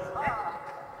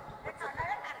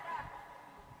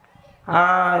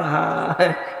 হায়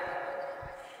হায়।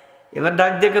 এবার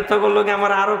ডাক দেখে তো বললো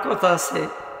আমার আরো কথা আছে,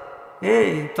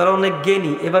 তোরা অনেক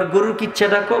জ্ঞানী, এবার গরুর কিচ্ছা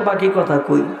ডাকো, বাকি কথা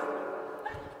কই।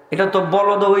 এটা তো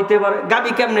বলদ হইতে পারে,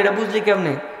 গাবি কেমনে এটা বুঝলি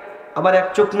কেমনে? আবার এক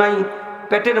চোখ নাই,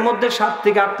 পেটের মধ্যে 7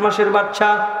 থেকে 8 মাসের বাচ্চা,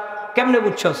 কেমনে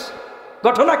বুঝছস?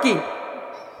 ঘটনা কি?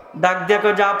 ডাক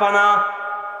দেখো যা পানা,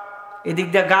 এদিক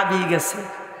দিয়ে গাবি গেছে,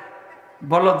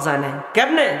 বলদ যায় নাই।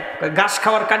 কেমনে? ঘাস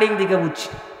খাওয়ার কাটিং দিকে বুঝছি।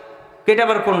 কেটে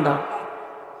আবার কোনটা?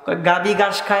 গাবি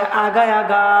ঘাস খায় আগায়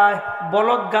আগায়,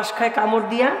 বলদ ঘাস খায় কামড়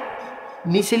দিয়া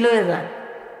নিচে লয়ে যায়।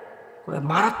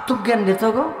 মারাত্মক জ্ঞান দিত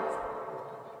গো।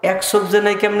 এক সবজে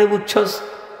নাই, কেমনে বুঝছস?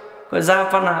 যা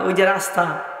পানা, ওই যে রাস্তা,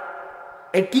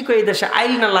 এই কি কই দেশে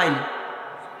আইল না লাইল?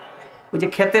 ওই যে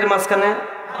ক্ষেতের মাঝখানে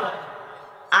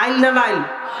আইল না লাইল?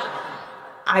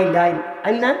 আইল আইল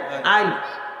আইল না আইল।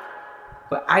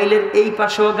 আইলের এই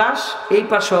পাশেও ঘাস, এই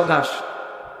পাশেও ঘাস।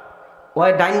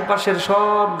 ওই ডাইন পাশের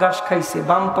সব ঘাস খাইছে,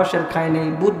 বাম পাশের খায় নাই।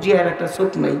 বুঝছি আর একটা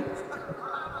চোখ নাই।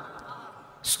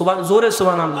 জোরে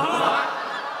সুবহানাল্লাহ,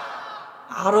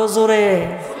 আরো জোরে।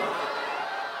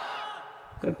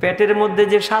 পেটের মধ্যে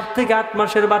যে 7 থেকে 8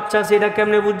 মাসের বাচ্চা আছে, এটা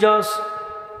কেমনে বুঝছস?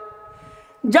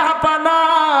 জাপানা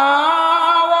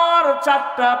ওর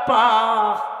 4টা পা,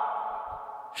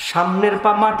 সামনের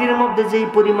পা মাটির মধ্যে যেই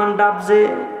পরিমাণ ডাবছে,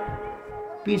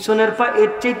 পিছনের পা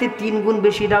এর চাইতে 3 গুণ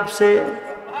বেশি ডাবছে।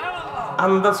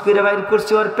 আন্দাজ করে বাইর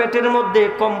করছি ওর পেটের মধ্যে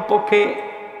কমপক্ষে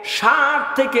 7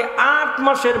 থেকে 8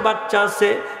 মাসের বাচ্চা আছে।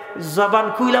 জবান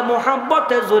খুইলা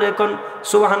মোহাব্বতে জোরে কোন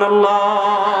সুবহানাল্লাহ।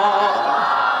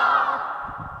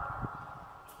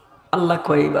 আল্লাহ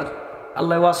কয় এবার,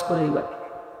 আল্লাহ ওয়াজ করে এবার।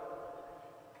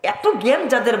 এত জ্ঞান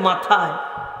যাদের মাথায়,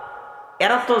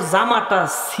 এরা তো জামাটা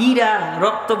সিরা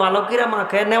রক্ত বালকেরা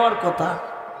মাখায় নেওয়ার কথা,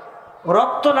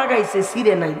 রক্ত লাগাইছে,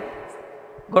 সিরে নাই।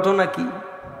 ঘটনা কি?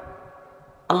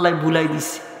 আল্লাহ ভুলাই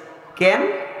দিছে। কেন?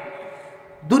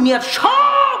 দুনিয়ার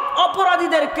সব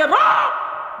অপরাধীদেরকে রব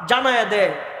জানায়া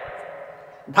দেয়,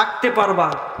 ঢাকতে পারবা,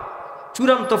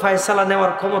 চূড়ান্ত ফায়সালা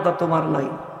নেওয়ার ক্ষমতা তোমার নাই।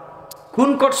 খুন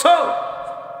করছো,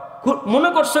 মনে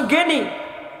করছো জ্ঞানী,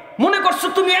 মনে করছো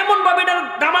তুমি এমন ভাবে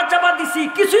দামা চাপা দিছি,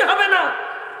 কিছুই হবে না।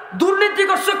 দুর্নীতি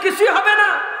করছো, কিছুই হবে না।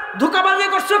 ধোঁকাবাজি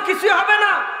করছো, কিছুই হবে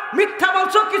না। মিথ্যা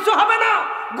বলছো, কিছু হবে না।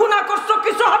 গুনাহ করছো,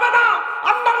 কিছু হবে না।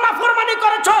 আল্লাহর নাফরমানি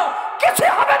করেছো,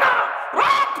 কিছুই হবে না।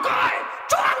 রাত কয়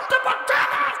চূড়ান্ত পর্যায়ে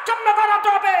আমার সামনে দাঁড়াতে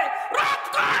হবে। রাত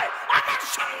কয় আমার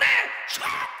সামনে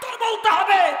সব তোর বলতে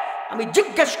হবে। আমি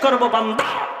জিজ্ঞেস করবো, বান্দা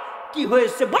কি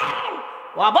হয়েছে বল।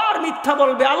 ও আবার মিথ্যা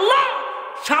বলবে। আল্লাহ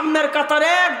সামনের কাতারে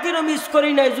একদিনও মিস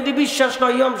করি নাই। যদি বিশ্বাস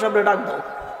নয়, ইমাম সাহেবরে ডাক দাও।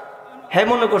 হ্যাঁ,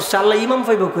 মনে করছে আল্লাহ ইমাম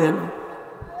পাইব কইয়া না,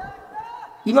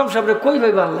 ইমাম সাহেবরে কই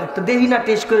পাইব আল্লাহ? একটা দেরি না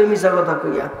টেস্ট করে মিশা কথা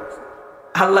কইয়া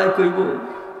আল্লাহ কইব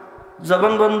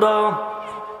জবান বন্ধ,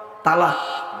 তালা।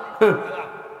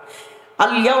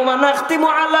 আল-ইয়াওমা নাখতিমু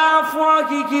আলা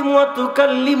আফওয়াহিহিম ওয়া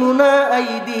তুকাল্লিমুনা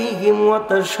আইদিহিম ওয়া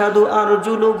তাশহাদু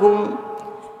আরজুলুহুম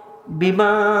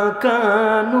বিমা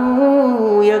কানু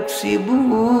ইয়াকসিবুন।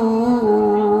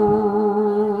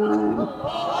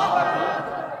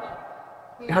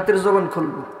 হাতের জবান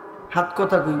খুলবো, হাত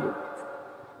কথা কইব,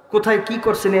 কোথায় কি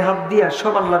করছেন এই হাত দিয়া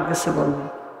সব আল্লাহর কাছে বলবো।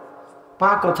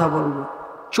 পা কথা বলবো,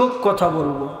 চোখ কথা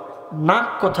বলবো, নাক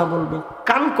কথা বলবো,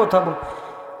 কান কথা বলবো,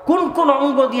 কোন কোন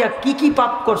অঙ্গ দিয়া কি কি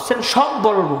পাপ করছেন সব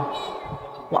বলবো।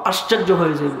 ও আশ্চর্য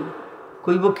হয়ে যাবে,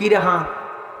 কইব কি রে হাত,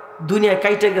 দুনিয়ায়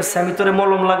কাইটে গেছে, আমি তোরে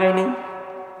মলম লাগাই নাই।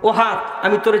 ও হাত,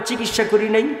 আমি তোরে চিকিৎসা করি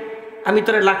নাই, আমি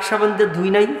তোরে লাকসাবান দিয়ে ধুই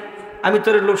নাই, আমি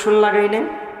তোরে লোশন লাগাই নাই।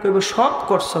 কইব সব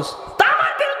করছস, তার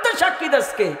বিরুদ্ধে সাক্ষী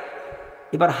দাসকে।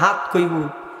 এবার হাত কইব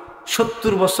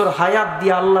 70 বছর হায়াত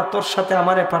দিয়ে আল্লাহ তোর সাথে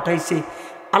আমারে পাঠাইছে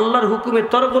আল্লাহর হুকুমে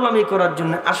তোর গোলামি করার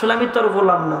জন্য, আসলে আমি তোর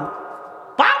গোলাম না।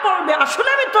 পা বলবে আসলে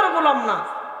আমি তোর গোলাম না।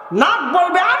 নাক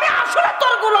বলবে আমি আসলে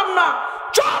তোর গোলাম না।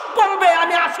 চোখ বলবে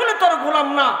আমি আসলে তোর গোলাম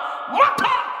না।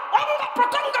 মাথা অঙ্গ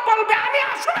প্রত্যঙ্গ বলবে আমি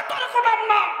আসলে তোর গোলাম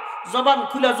না। জবান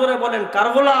খুলে জোরে বলেন কার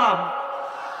গোলাম?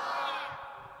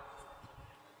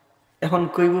 এখন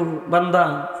কইব বান্দা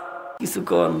কিছু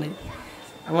কর নেই,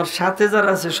 আমার সাথে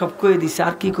যারা আছে সব কই দিছে,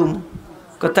 আর কি কম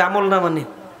কথা আমল না মানে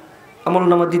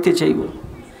আমলনামা দিতে চাইব,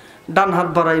 ডান হাত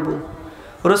বাড়াইব।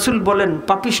 রসুল বলেন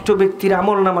পাপিষ্ঠ ব্যক্তির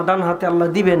আমলনামা ডান হাতে আল্লাহ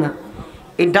দিবে না,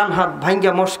 এই ডান হাত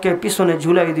ভাঙ্গা মস্কে পিছনে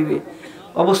ঝুলাই দিবে,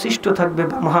 অবশিষ্ট থাকবে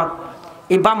বাম হাত।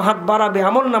 এই বাম হাত বাড়াবে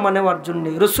আমলনামা নেওয়ার জন্য।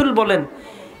 রসুল বলেন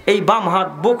এই বাম হাত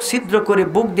বুক ছিদ্র করে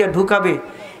বুক দিয়ে ঢুকাবে,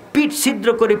 পিঠ ছিদ্র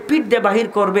করে পিঠ দিয়ে বাহির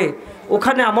করবে,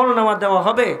 ওখানে আমলনামা দেওয়া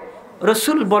হবে।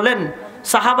 রসুল বলেন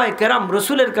সাহাবায়ে কেরাম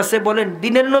রসুলের কাছে বলেন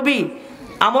দিনের নবী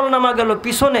আমলনামা গেল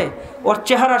পিছনে, ওর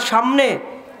চেহারা সামনে,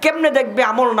 কেমনে দেখবে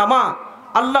আমলনামা?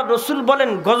 আল্লাহ রসুল বলেন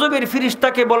গজবের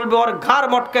ফিরিস্তাকে বলবে ওর ঘাড়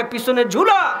মটকায় পিছনে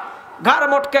ঝুলা, ঘাড়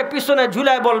মটকায় পিছনে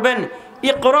ঝুলায় বলবেন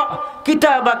ইকরা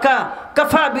কিতাবাকা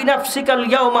কাফা বিনাফসিকাল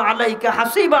ইয়াউমা আলাইকা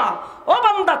হাসিবা। ও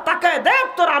বান্দা তাকায় দেখ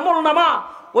তোর আমলনামা।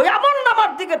 ওই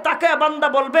আমলনামার দিকে তাকায় বান্দা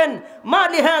বলবেন মা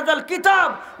লিহাযাল কিতাব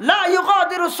লা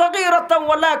ইউগাদিরু সগীরাতান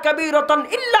ওয়ালা কাবীরাতান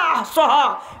ইল্লা আহসাহা।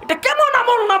 এটা কেমন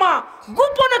আমলনামা?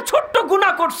 গোপনে ছোট্ট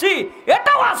গুনাহ করছি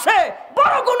এটাও আছে,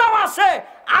 বড় গুনাহ আছে,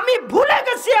 আমি ভুলে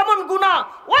গেছি এমন গুনাহ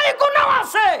ওই গুনাহ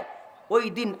আছে। ওই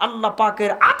দিন আল্লাহ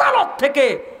পাকের আদালত থেকে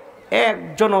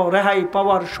একজন রেহাই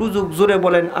পাওয়ার সুযোগ জোরে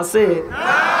বলেন আছে?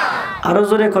 আরো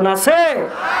জোরে কোন আছে?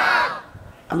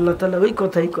 আল্লাহ তাআলা ওই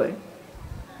কথাই কয়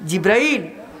জিবরাইল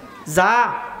যা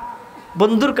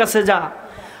বন্ধুর কাছে যা।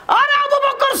 আর আবু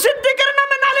বকর সিদ্দিকের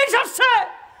নামে নালিশ আসছে,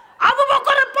 আবু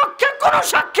বকরের পক্ষে কোনো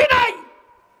সাক্ষী নাই।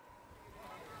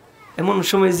 এমন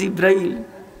সময় জিবরাইল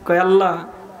কয় আল্লাহ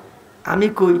আমি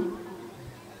কই,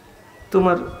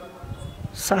 তোমার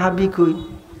সাহাবী কই,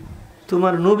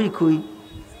 তোমার নবী কই?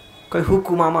 কয়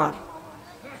হুকুম আমার।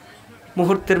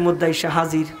 মুহূর্তের মধ্যে এসে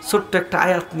হাজির ছোট্ট একটা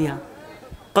আয়াত নিয়া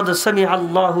قد سمع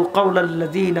الله قول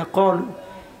الذين قالوا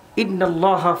إن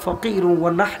الله فقير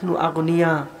ونحن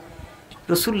أغنياء।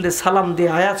 রসুল সালাম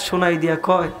দিয়ে আয়াত শোনাই দিয়া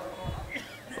কয়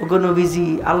ওগো নবীজি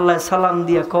আল্লাহ সালাম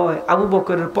দিয়া কয় আবু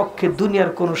বকরের পক্ষে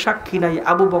দুনিয়ার কোনো সাক্ষী নাই,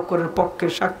 আবু বকরের পক্ষে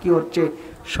সাক্ষী হচ্ছে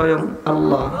স্বয়ং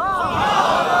আল্লাহ।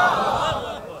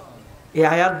 এই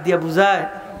আয়াত দিয়া বুঝায়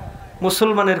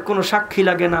মুসলমানের কোনো সাক্ষী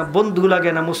লাগে না, বন্ধু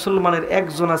লাগে না, মুসলমানের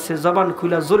একজন আছে জবান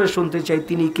খুলা জোরে শুনতে চাই,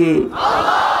 তিনি কে?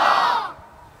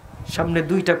 সামনে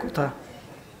দুইটা কথা,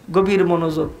 গভীর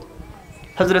মনোযোগ।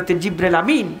 হযরতে জিবরাইল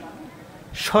আমিন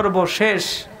সর্বশেষ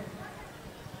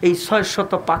এই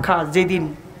 600 পাখা যেদিন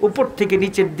উপর থেকে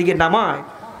নিচের দিকে নামায়,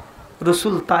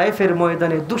 রসুল তায়েফের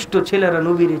ময়দানে দুষ্ট ছেলেরা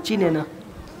নবীরে চিনে না।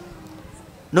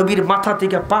 নবীর মাথা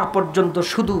থেকে পা পর্যন্ত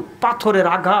শুধু পাথরের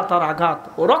আঘাত আর আঘাত,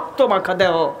 ও রক্ত মাখা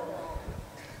দেহ,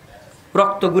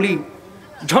 রক্তগুলি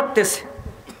ঝরতেছে।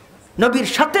 নবীর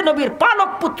সাথে নবীর পালক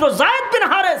পুত্র যায়েদ বিন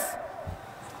হারেস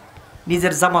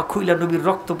নিজের জামা খুইলা নবীর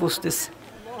রক্ত পুষতেছে,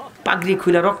 পাগড়ি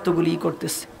খুইলা রক্তগুলি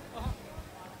করতেছে,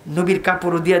 নবীর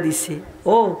কাপড়ও দিয়া দিছে।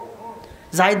 ও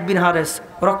যায়েদ বিন হারেস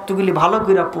রক্তগুলি ভালো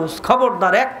কইরা পোষ,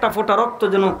 খবরদার একটা ফোঁটা রক্ত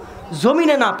যেন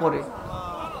জমিনে না পড়ে।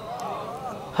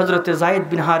 হযরতে যায়েদ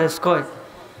বিন হারেস কয়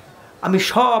আমি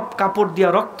সব কাপড় দিয়া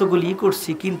রক্তগুলি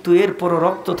করছি, কিন্তু এরপরও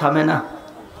রক্ত থামে না।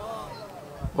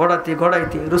 গড়াইতে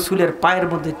গড়াইতে রসুলের পায়ের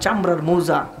মধ্যে চামড়ার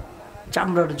মোজা,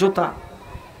 চামড়ার জুতা,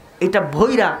 এটা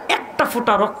ভৈরা একটা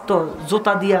ফোঁটা রক্ত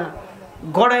জুতা দিয়া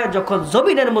গড়ায় যখন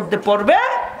জমিনের মধ্যে পড়বে,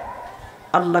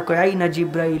 আল্লাহ কয় আইনা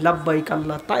জিবরাইল লাব্বাইক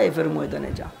আল্লাহ, তায়েফের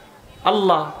ময়দানে যা।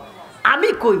 আল্লাহ আমি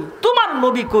কই, তোমার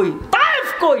নবী কই, তায়েফ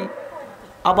কই?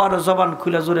 আবার জবান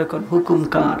খুলে জোরে কোন হুকুম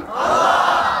কার?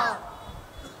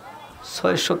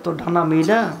 600 ডানা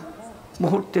মিলা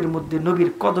মুহূর্তের মধ্যে নবীর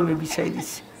কদমে বিছাই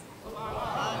দিছে।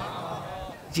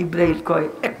 জিবরাইল কয়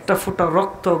একটা ফোঁটা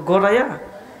রক্ত গড়াইয়া,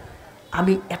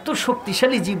 আমি এত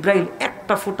শক্তিশালী জিবরাইল,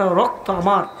 একটা ফোঁটা রক্ত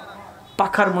আমার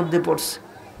পাখার মধ্যে পড়ছে,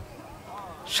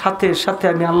 সাথে সাথে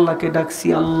আমি আল্লাহকে ডাকছি,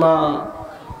 আল্লাহ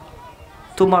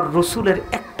তোমার রসুলের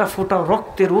একটা ফোঁটা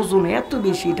রক্তের ওজন এত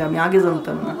বেশি, এটা আমি আগে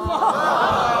জানতাম না।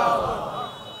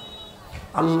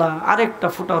 আল্লাহ আরেকটা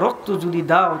ফোঁটা রক্ত যদি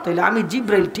দাও তাহলে আমি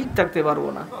জিবরাইল ঠিক থাকতে পারবো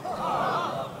না।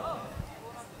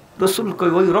 রসুল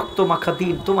কই ওই রক্ত মাখা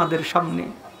দিন তোমাদের সামনে,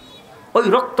 ওই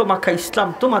রক্ত মাখা ইসলাম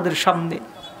তোমাদের সামনে।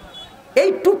 এই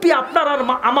টুপি আপনার আর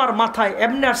আমার মাথায়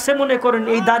এমনি আসছে মনে করেন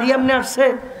এই দাড়ি এমনি আসছে?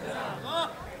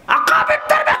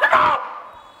 আকাবিরদের মেহনত,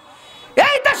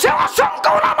 এই দেশে অসংখ্য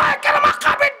উলামায়ে কেরাম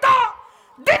আকাবিরদের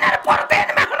দিনের পর দিন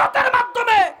মেহনতের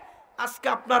মাধ্যমে আজকে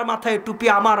আপনার মাথায় টুপি,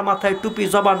 আমার মাথায় টুপি,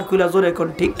 জবান খুলে জোরে কোন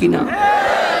ঠিক কিনা?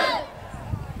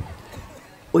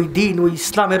 ওই দিন ওই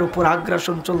ইসলামের উপর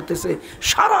আগ্রাসন চলতেছে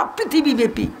সারা পৃথিবী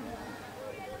ব্যাপী।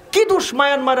 কি দোষ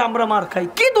মায়ানমারে আমরা মার খাই?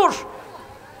 কি দোষ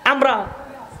আমরা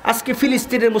আজকে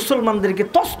ফিলিস্তিনের মুসলমানদেরকে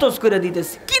তসতস করে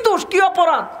দিতেছি? কি দোষ, কি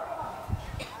অপরাধ?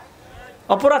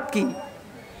 অপরাধ কি?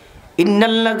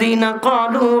 ইন্নাল্লাযীনা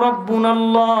ক্বালু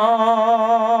রাব্বুনাল্লাহ,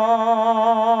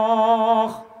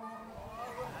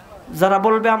 যারা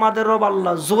বলবে আমাদের রব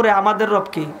আল্লাহ, জোরে আমাদের রব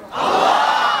কি?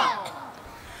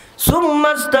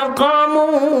 সুম্মা ইসতাকামু,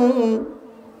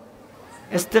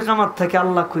 ইস্তেকামাত থেকে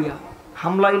আল্লাহ খুইয়া।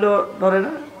 হামলা আইলো ডরে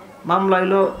না, মামলা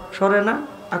আইলো সরে না,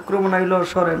 আক্রমণ আইলো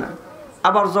সরে না,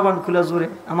 আবার জবান খুলে জোরে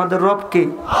আমাদের রব কে?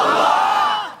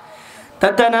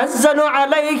 তাতানাজ্জালু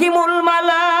আলাইহিমুল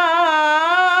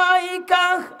মালাইকা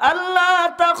আল্লা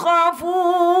তাখাফু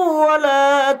ওয়া লা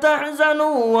তাহজানু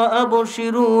ওয়া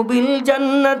আবশিরু বিল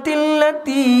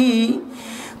জান্নাতিল্লাতী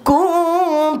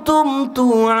কুনতুম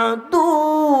তুআদুন।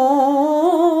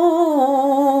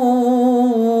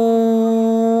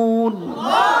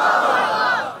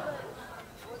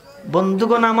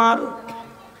 বন্ধুগণ আমার,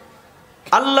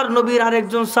 আল্লাহর নবীর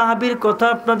আরেকজন সাহাবীর কথা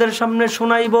আপনাদের সামনে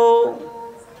শোনাইব।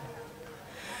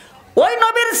 ওই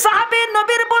নবীর সাহাবী,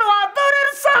 নবীর বড় আদরের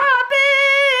সাহাবী,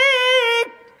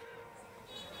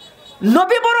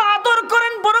 নবী বড় আদর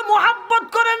করেন, বড় মুহাব্বত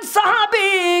করেন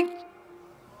সাহাবী।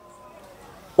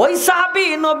 ওই সাহাবী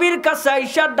নবীর কাছে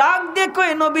আইসা ডাক দিয়ে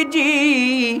কয়, নবীজি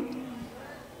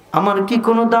আমার কি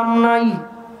কোনো দাম নাই?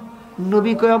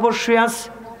 নবী কয় অবশ্যই আছে।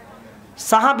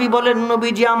 সাহাবী বলেন,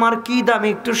 নবীজি আমার কি দাম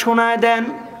একটু শোনায় দেন।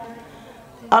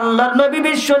 আল্লাহর নবী,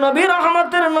 বিশ্ব নবী,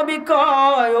 রহমতের নবী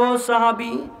কয়, ও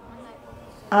সাহাবী,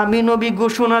 আমি নবী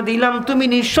ঘোষণা দিলাম তুমি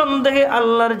নিঃসন্দেহে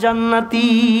আল্লাহর জান্নাতি।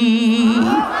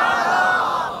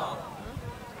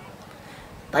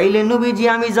 তাইলে নবীজি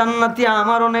আমি জান্নাতি,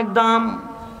 আমার অনেক দাম।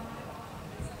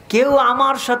 কেউ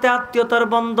আমার সাথে আত্মীয়তার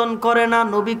বন্ধন করে না।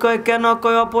 নবী কয় কেন?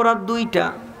 কয় অপরাধ দুইটা।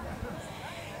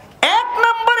 এক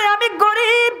নম্বরে আমি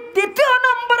গরিব, দ্বিতীয়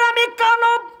নম্বরে আমি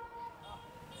কালো।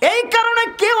 এই কারণে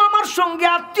কেউ আমার সঙ্গে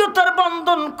আত্মীয়তার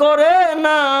বন্ধন করে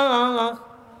না।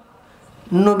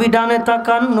 নবী ডানে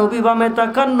তাকান, নবী বামে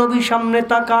তাকান, নবী সামনে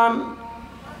তাকান।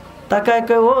 তাকায়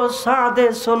কয়, ও সাদে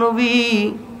নবী,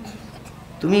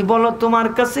 তুমি বলো তোমার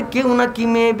কাছে কেউ নাকি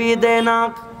মেয়ে বিয়ে দেয় না?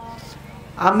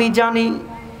 আমি জানি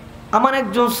আমার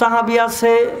একজন সাহাবী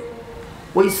আছে,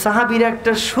 ওই সাহাবীর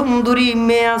একটা সুন্দরী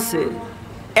মেয়ে আছে,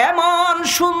 এমন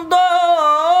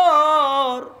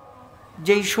সুন্দর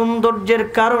যেই সৌন্দর্যের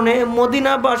কারণে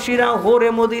মদিনাবাসীরা হোরে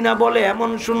মদিনা বলে,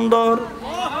 এমন সুন্দর।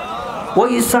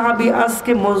 ওই সাহাবী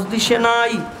আজকে মজলিসে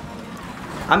নাই।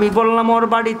 আমি বললাম ওর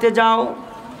বাড়িতে যাও,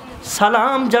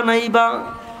 সালাম জানাইবা,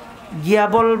 গিয়া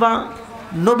বলবা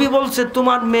নবী বলছে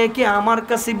তোমার মেয়েকে আমার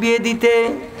কাছে বিয়ে দিতে।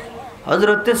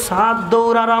 হযরতে সাদ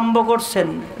দৌড় আরম্ভ করছেন,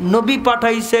 নবী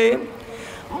পাঠাইছে।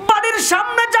 বাড়ির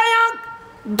সামনে যায়,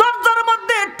 দরজার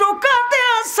মধ্যে টোকা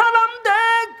দেয়া সালাম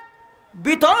দেখ,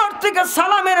 ভিতর থেকে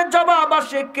সালামের জবাব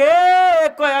আসে, কে?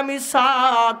 কয় আমি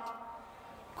সাদ।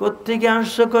 কোত্থেকে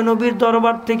আসছো? কয় নবীর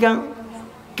দরবার থেকে।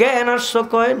 কেন আসছো?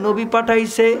 কয় নবী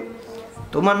পাঠাইছে।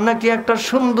 তোমার নাকি একটা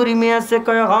সুন্দরী মেয়ে আছে?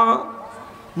 কয় হ্যাঁ।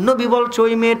 নবী বলছে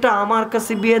ওই মেয়েটা আমার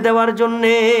কাছে বিয়ে দেওয়ার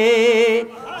জন্যে।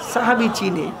 সাহাবী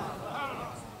চিনে,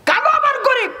 কালো আবার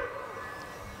গরিব,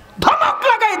 ধমক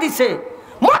লাগাই দিছে।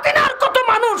 মদিনার কত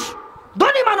মানুষ,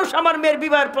 ধনী মানুষ আমার মেয়ের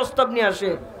বিবাহের প্রস্তাব নিয়ে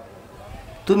আসে,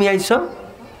 তুমি আইছো?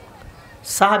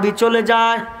 সাহাবী চলে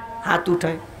যায়, হাত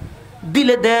উঠায়,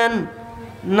 দিলে দেন,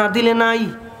 না দিলে নাই।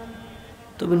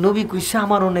 তবে নবী কইছে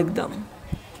আমার অনেক দাম।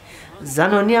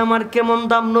 জানোনি আমার কেমন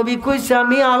দাম? নবী কইছে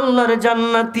আমি আল্লাহর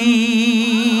জান্নাতি।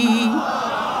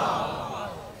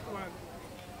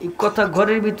 এই কথা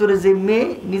ঘরের ভিতরে যে মেয়ে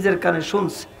নিজের কানে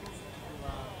শুনছে।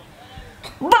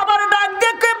 বাবার ডাক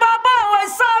দেখে, বাবা ওই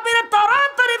সাহাবীরে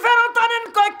তাড়াতাড়ি ফেরত আনেন।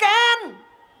 কয় কেন?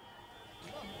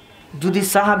 যদি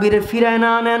সাহাবীরে ফিরায় না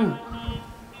আনেন,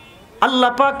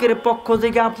 আল্লাহ পাকের পক্ষ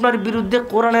থেকে আপনার বিরুদ্ধে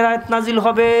কোরআনের আয়াত নাজিল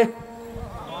হবে।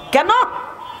 কেন?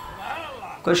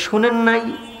 কয় শুনেন নাই?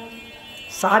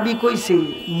 সাহাবী কইছে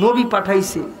নবী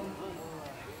পাঠাইছে,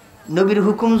 নবীর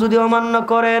হুকুম যদি অমান্য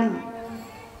করেন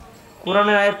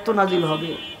কোরআনের আয়াত তো নাজিল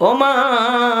হবে। ও মা,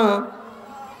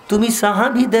 তুমি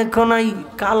সাহাবী দেখো নাই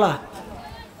কালা,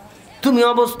 তুমি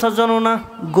অবস্থা জানো না,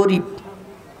 গরিব,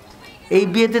 এই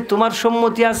বিয়েতে তোমার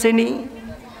সম্মতি আসেনি।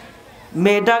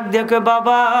 মেয়ে ডাক দেখে,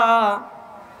 বাবা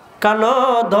কালো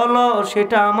ধলো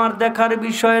সেটা আমার দেখার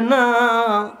বিষয় না।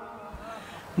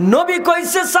 নবী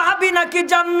কইছে সাহাবী নাকি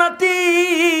জান্নাতি,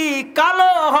 কালো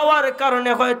হওয়ার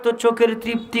কারণে হয়তো চোখের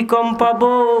তৃপ্তি কম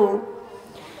পাবো,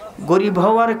 গরিব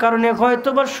হওয়ার কারণে হয়তো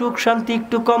বা সুখ শান্তি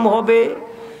একটু কম হবে।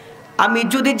 আমি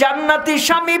যদি জান্নাতি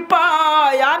স্বামী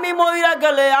পাই, আমি মইরা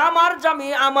গেলে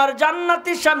আমার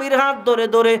জান্নাতি স্বামীর হাত ধরে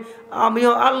ধরে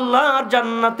আমিও আল্লাহর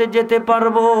জান্নাতে যেতে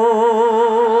পারবো।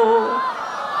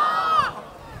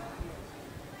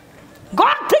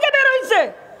 ঘর থেকে বের হইছে,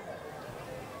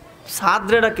 সাদ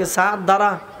রে ডাকে, সাদ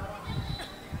দাঁড়া।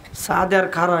 সাদ আর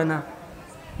খার হয় না।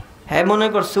 হ্যাঁ মনে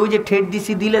করছে ওই যে ঠেট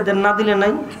দিছি, দিলে দেন, না দিলে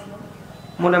নাই,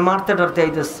 মনে মারতে টারতে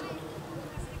আইতেছে।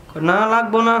 না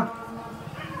লাগবো না,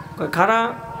 খারা,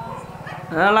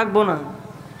 না লাগবো না।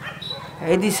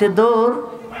 এই দিছে দৌড়,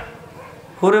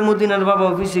 হরে মদিনার বাবা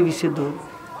পিছে পিছে দৌড়,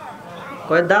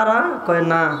 কয় দাঁড়া, কয়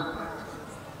না।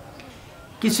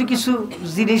 কিছু কিছু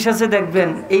জিনিস আছে দেখবেন,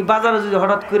 এই বাজারে যদি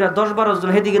হঠাৎ করে 10-12 জন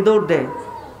সেদিকে দৌড় দেয়,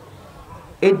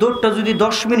 এই দৌড়টা যদি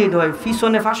 10 মিনিট হয়,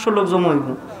 পিছনে 500 লোক জমা হইব।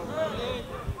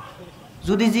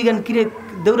 যদি জিগান কিরে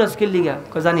দৌড়াস কে লিগা,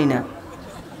 কয় জানি না।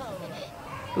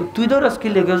 তুই দৌড়াস কে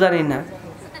লিগা, জানি না।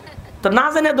 তো না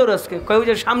জানে দৌড়াস কে, কয় ওই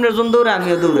যে সামনের জন দৌড়ে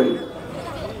আমিও দৌড়াই,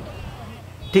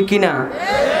 ঠিক কিনা?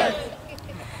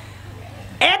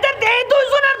 এদের এই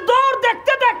দুইজনের দৌড়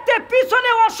দেখতে দেখতে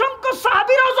পিছনে অসংখ্য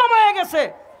সাহাবীরাও জমা হয়ে গেছে।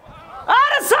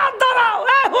 আরে সাদ দাঁড়াও,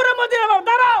 এই হুরে মদিনা বাবা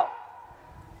দাঁড়াও,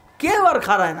 কেউ আর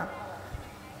খাড়ায় না।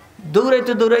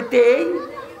 দৌড়াইতে দৌড়াইতে এই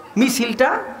মিছিলটা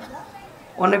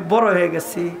অনেক বড় হয়ে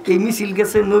গেছে। এই মিছিল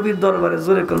গেছে নবীর দরবারে,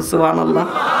 জোরে কোন সুবহানাল্লাহ।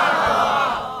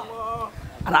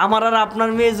 আর আমার আর আপনার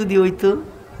মেয়ে যদি হইতো,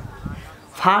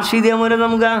 ফাঁসি দিয়ে মরে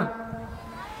যাম গা,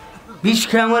 বিষ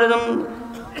খেয়ে মরে যাম।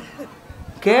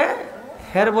 কে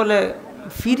হের বলে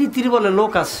ফিরিতির বলে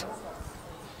লোক আছে,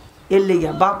 এর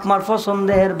লিগা বাপ মার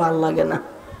পছন্দে হের ভাল লাগে না,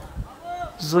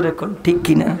 জোরে কোন ঠিক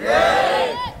কিনা?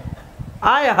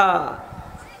 আয় হা,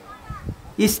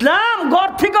 ইসলাম ঘর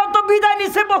থেকেও তো বিদায়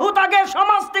নিছে বহুত আগে,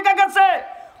 সমাজ থেকে গেছে,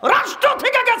 রাষ্ট্র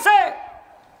থেকে গেছে।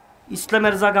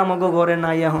 ইসলামের জায়গা আমাকে ঘরে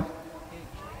নাই। এখন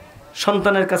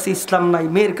সন্তানের কাছে ইসলাম নাই,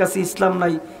 মেয়ের কাছে ইসলাম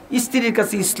নাই, স্ত্রীর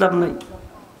কাছে ইসলাম নাই,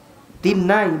 দিন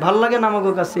নাই, ভাল লাগে না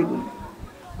আমাকে কাছে এগুলি।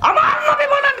 আমার নবী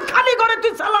বলেন খালি করে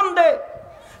তুই সালাম দে,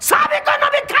 সাহাবী কয়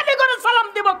নবী খালি করে সালাম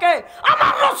দিব কে?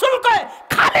 আমার রাসূল কয়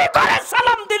খালি করে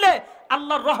সালাম দিলে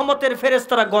আল্লাহর রহমতের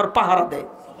ফেরেশতারা ঘর পাহারা দেয়।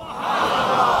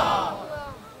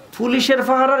 পুলিশের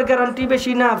পাহারার গ্যারান্টি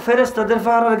বেশি না, ফেরেশতাদের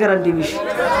পাহারার গ্যারান্টি বেশি।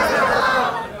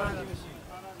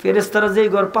 ফেরেশতারা যেই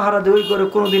ঘর পাহারা দেয় ওই ঘরে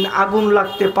কোনোদিন আগুন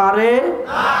লাগতে পারে,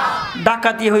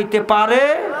 ডাকাতি হইতে পারে,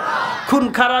 খুন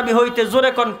খারাপি হইতে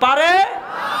জোরে কোন পারে,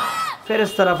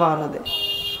 ফেরেশতারা পাহারা দেয়।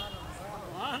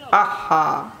 আহা,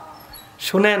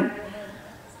 শুনেন,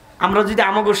 আমরা যদি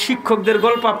আমাদের শিক্ষকদের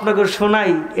গল্প আপনাকে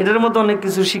শোনাই, এটার মতো অনেক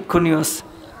কিছু শিক্ষণীয় আছে।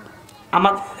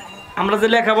 আমরা যে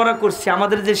লেখাপড়া করছি,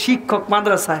 আমাদের যে শিক্ষক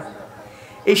মাদ্রাসায়,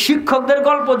 এই শিক্ষকদের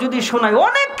গল্প যদি শোনাই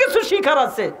অনেক কিছু শিখার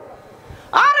আছে।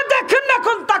 আর দেখেন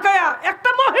এখন তাকায়া একটা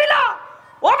মহিলা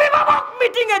অভিভাবক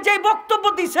মিটিং এ যে বক্তব্য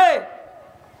দিছে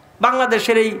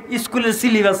বাংলাদেশের এই স্কুলের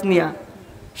সিলেবাস নিয়ে,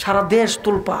 সারা দেশ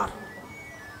তোলপাড়,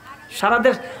 সারা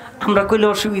দেশ। আমরা কইলে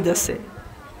অসুবিধা আছে,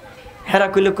 হেরা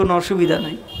কইলে কোনো অসুবিধা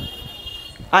নাই।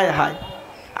 আয় হায়,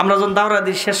 আমরা যখন দাওরা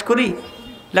দিয়ে শেষ করি,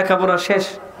 লেখাপড়া শেষ,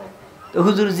 তো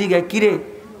হুজুর জিগায় কিরে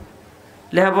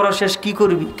লেখাপড়া শেষ কি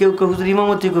করবি? কেউ কেউ হুজুর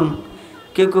ইমামতি করুন,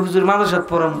 কেউ কেউ হুজুর মাদ্রাসাত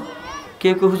পড়ান,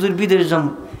 কেউ কেউ হুজুর বিদেশ যাম,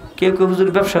 কেউ কেউ হুজুর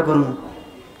ব্যবসা করুন।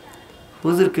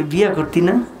 হুজুরকে বিয়া করতি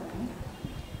না?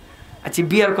 আচ্ছা,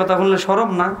 বিয়ার কথা বললে শরম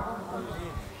না?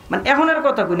 মানে এখন এর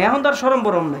কথা কই না, এখন তার শরম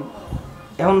বরম নাই।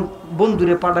 এখন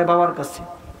বন্ধুরে পাঠায় বাবার কাছে,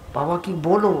 বাবা কি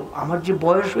বলো, আমার যে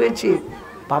বয়স হয়েছে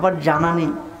বাবার জানা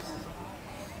নেই।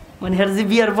 মানে এর যে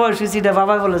বিয়ার বয়স হয়েছে এটা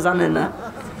বাবা বলে জানে না।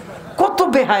 কত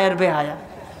বেহায়ার বেহায়া,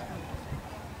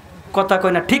 কথা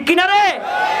কয় না, ঠিক কিনা রে?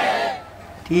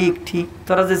 ঠিক ঠিক।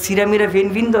 তোরা যে সিরামিরা ফেন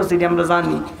ফিন দাও সেটা আমরা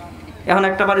জানি। এখন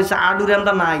একটা বার হচ্ছে আলু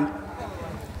রান্দা নাই,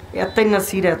 এতই না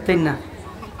সিরা, এতই না,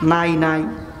 নাই নাই,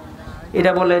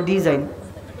 এটা বলে ডিজাইন,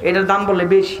 এটার দাম বলে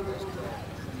বেশি।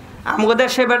 আমাকে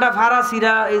দেশে বেটা ফারা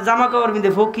সিরা এই জামা কাপড়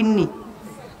পিনতে ফকির নি,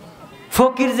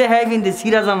 ফকির যে হ্যাঁ পিনতে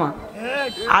সিরা জামা,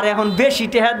 আর এখন বেশি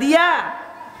টেহা দিয়া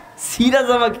সিরা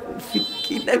জামা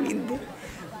কিনা পিনতে।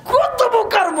 কত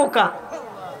বোকার বোকা।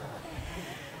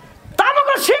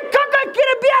 তামাকে শিক্ষক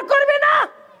কিরে বিয়া করবে না,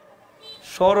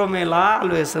 শরমে লাল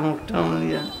হয়েছে মুখটা।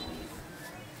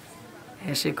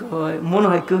 হেসে কয় মনে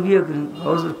হয় কেউ বিয়ে করি,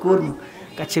 হজুর করবো।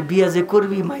 কাছে বিয়া যে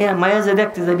করবি, মায়া মায়া যে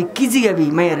দেখতে যাবি, কি জিগাবি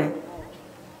মায়ারে?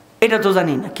 এটা তো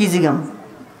জানি না, কি জিগাম?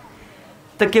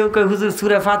 তা কেউ কেউ হুজুর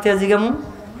সূরা ফাতিহা জিগামু,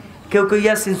 কেউ কেউ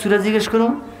ইয়াসিন সূরা জিজ্ঞেস করবো,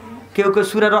 কেউ কেউ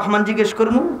সূরা রহমান জিজ্ঞেস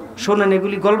করবো। শোনেন,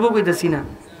 এগুলি গল্প কইতেছি না,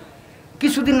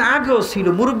 কিছুদিন আগেও ছিল,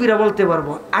 মুরব্বীরা বলতে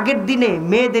পারবো। আগের দিনে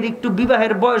মেয়েদের একটু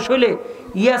বিবাহের বয়স হইলে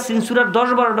ইয়াসিন সূরার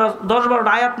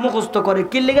 10-12টা আয়াত মুখস্থ করে।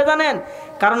 কি লিখে জানেন?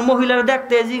 কারণ মহিলারা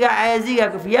দেখতে জিগা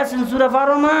ইয়াসিন সূরা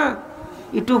পারো না,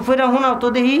 একটু ফেরা শোনাও তো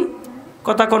দেখি,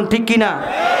 কথা কোন ঠিক কিনা?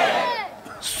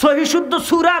 সহি শুদ্ধ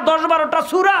সূরা 10-12টা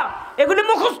সূরা এগুলি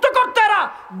মুখস্থ করতে এরা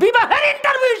বিবাহের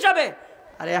ইন্টারভিউ হিসাবে।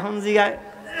 আর এখন জিগায়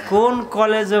কোন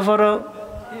কলেজে পড়ো,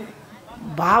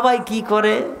 বাবাই কি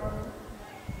করে,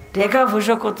 টাকা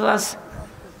পয়সা কত আছে,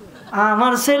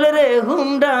 আমার ছেলেরে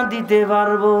হুন্ডা দিতে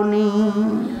পারবো নি,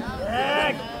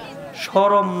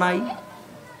 শরম নাই।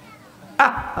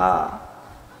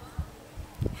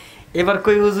 এবার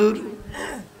কই হুজুর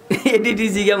এডিটি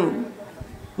জিগাম,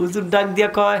 হুজুর ডাক দিয়া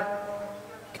কয়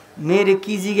মেয়েরে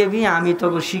কি জিগেবি আমি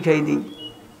তোকে শিখাই দিই।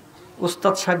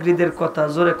 উস্তাদ শাগরিদের কথা,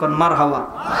 জোরে কন মারহাবা,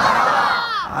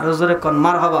 আরো জোরে কন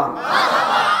মারহাবা।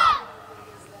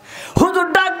 হুজুর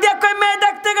ডাক দিয়ে কই মেয়ে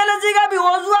দেখতে গেলে জিগাবি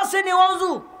ওযু আসেনি,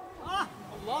 ওযু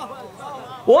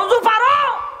ওযু পারো?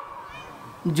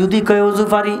 যদি কয় ওযু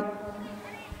পারি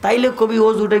তাইলে কবি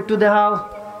ওযুটা একটু দেখাও।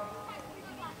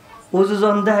 ওযু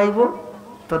যখন দেখাইব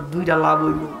তোর দুইটা লাভ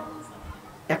হইব।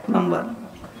 এক নম্বর,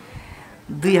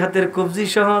 দুই হাতের কবজি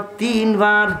সহ 3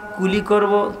 বার কুলি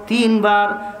করব, 3 বার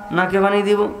নাকে পানি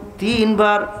দিব, 3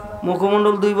 বার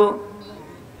মুখমণ্ডল ধুইব।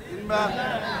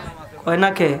 কয়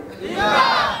নাকে?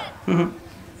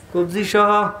 কবজি সহ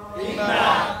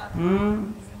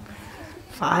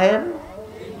পায়ের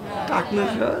টাকনু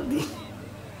সহ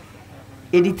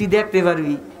এটি তুই দেখতে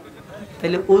পারবি,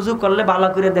 তাহলে ওযু করলে ভালো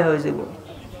করে দেখা হয়ে যাব।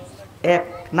 1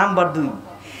 নাম্বার 2,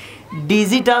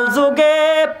 ডিজিটাল যুগে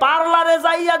পার্লারে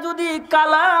যাইয়া যদি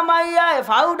কালা মাইয়ায়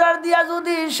পাউডার দিয়া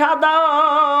যদি সাদা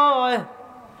হয়,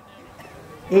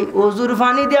 এই ওযুর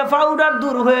পানি দিয়া পাউডার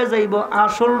দূর হয়ে যাইব,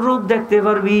 আসল রূপ দেখতে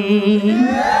পারবি।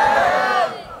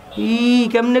 ই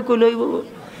কেমনে কইলইব?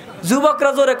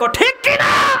 যুবকরা জোরে ক ঠিক কি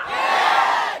না?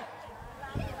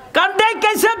 কান্দে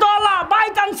কেসে দলা বাই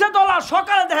কানছে দলা,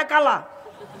 সকালে দেখে কালা।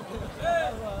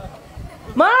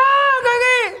 মা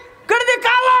গাগি করদি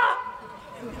কালা,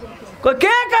 কই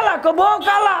কে কালা? কো বউ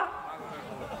কালা।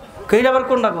 কই আবার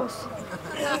কোনটা কস?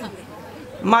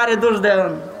 মারে দোষ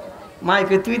দেন।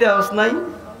 মাইকে তুই দেওস নাই,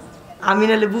 আমি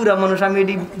নালে বুড়া মানুষ, আমি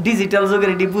এটি ডিজিটাল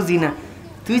যুগের এটি বুঝি না,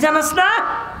 তুই জানাস না?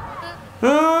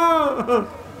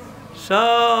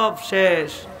 সব শেষ,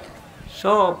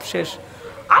 সব শেষ।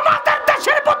 আমাদের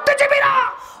দেশের বুদ্ধিজীবীরা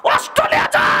অস্ট্রেলিয়া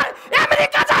যায়,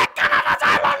 আমেরিকা যায়, কানাডা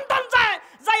যায়, লন্ডন যায়,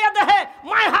 যাইয়া দেখে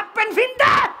my half pant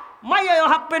ফিনদে, my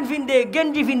half pant ফিনদে,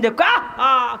 গেঞ্জি ফিনদে।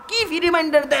 কি ফ্রি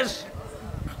মাইন্ডের দেশ।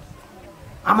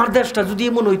 আমার দেশটা যদি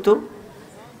এমন হইতো,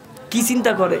 কি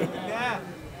চিন্তা করে?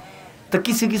 তো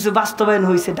কিছু কিছু বাস্তবায়ন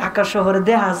হয়েছে ঢাকা শহরে,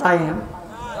 দেখা যায়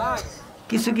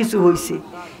কিছু কিছু হয়েছে।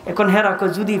 এখন হেরা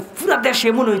যদি পুরা দেশে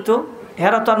এমন হইতো,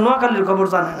 হেরা তো আর নোয়াখালীর খবর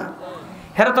জানে না,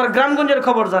 হেরা তো আর গ্রামগঞ্জের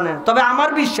খবর জানে। তবে আমার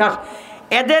বিশ্বাস,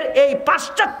 এদের এই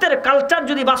পাশ্চাত্যের কালচার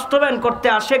যদি বাস্তবায়ন করতে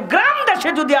আসে, গ্রাম দেশে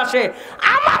যদি আসে,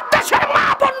 আমার দেশের মা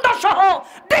বোনরা সহ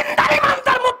দিনদার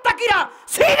ইমানদার মুত্তাকিরা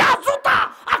সিরা জুতা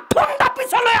আর ঠুন্ডা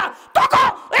পিছে লয়া তখন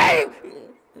এই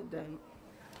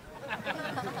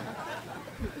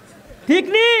ঠিক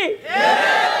নি?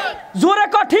 জোরে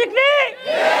ক ঠিক নি?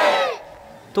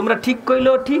 তোমরা ঠিক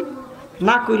কইলেও ঠিক,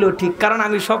 না কইলেও ঠিক, কারণ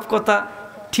আমি সব কথা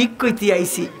ঠিক কইতে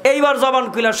আইছি। এইবার জবান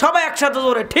কইলা সবাই একসাথে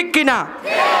জোরে ঠিক কিনা?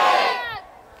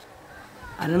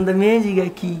 আনন্দ মেয়ে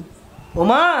জিগায় কি? ও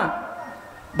মা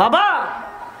বাবা,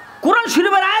 কোরআন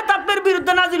শরীফের আয়াত আপনার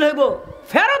বিরুদ্ধে নাজিল হইব,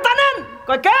 ফেরত আনেন।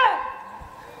 কয় কে?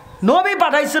 নবী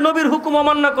পাঠাইছে, নবীর হুকুম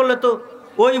অমান্য করলে তো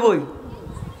ওই বই।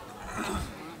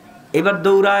 এবার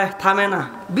দৌড়ায়, থামে না,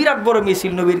 বিরাট বড়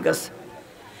মিছিল নবীর কাছে।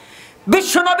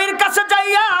 বিশ্ব নবীর কাছে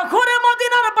যাইয়া ঘুরে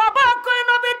মদিনার বাবা কয়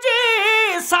নবীজি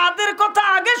সাদের কথা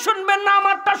আগে শুনবেন না,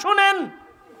 আমারটা শুনেন।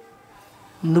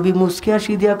 নবী মুসকে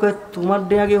আসি দিয়া কয় তোমার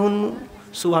ডে আগে হুন।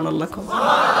 সুবহানাল্লাহ।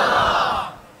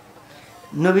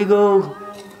 নবী গো,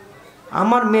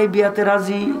 আমার মেয়ে বিয়াতে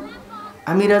রাজি,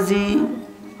 আমি রাজি,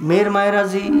 মেয়ের মায়ের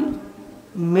রাজি,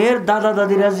 মেয়ের দাদা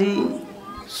দাদি রাজি,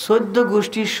 14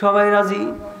 গোষ্ঠীর সবাই রাজি,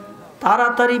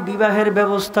 তাড়াতাড়ি বিবাহের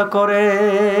ব্যবস্থা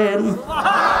করেন।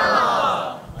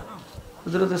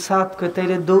 হযরত সাদ কয়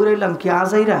তাইলে দৌড়াইলাম কি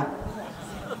আজাইরা?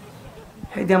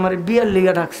 হেদি আমার বিয়ার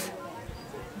লিগা ডাকছে।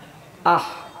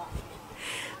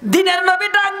 দিনের নবী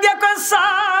ডাক দিয়া কয়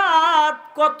সাদ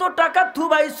কত টাকা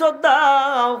থুবাইছো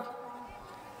দাও।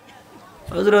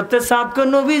 হযরত সাদ কয়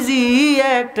নবীজি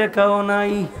 1 টাকাও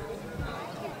নাই।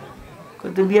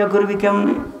 কয় তুই বিয়া করবি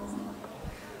কেমনে?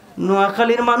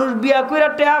 নোয়াখালীর মানুষ বিয়া কইরা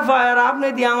টেয়া পায়, আর আপনি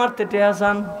দিয়ে আমার তে টেয়া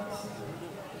চান।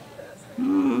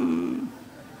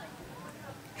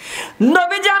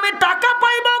 নবীজি আমি টাকা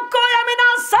পাইব কই? আমি না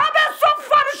সাবে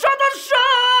সুফার সদস্য,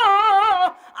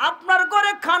 আপনার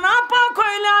ঘরে খানা পাক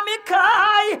হইলে আমি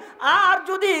খাই, আর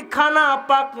যদি খানা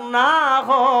পাক না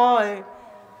হয়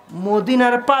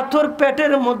মদিনার পাথর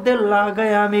পেটের মধ্যে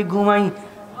লাগায় আমি ঘুমাই,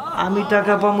 আমি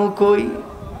টাকা পামু কই?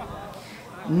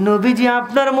 নবীজি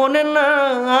আপনার মনে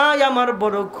নাই আমার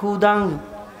বড় ক্ষুধা,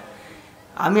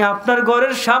 আমি আপনার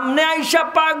ঘরের সামনে আইসা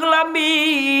পাগলামি।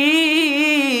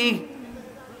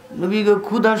 নবী গো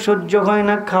ক্ষুধা সহ্য হয়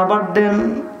না, খাবার দেন।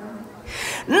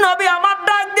 নবী আমার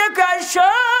ডাক দেখে আইসা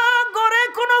ঘরে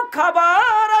কোনো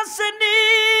খাবার আসেনি।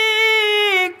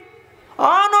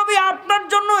 নবী আপনার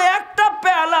জন্য একটা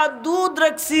পেয়ালা দুধ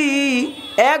রাখছি,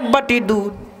 1 বাটি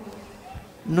দুধ।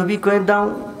 নবী কয়ে দাও।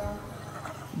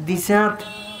 দিছে হাত।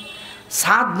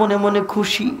 সাদ মনে মনে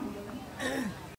খুশি।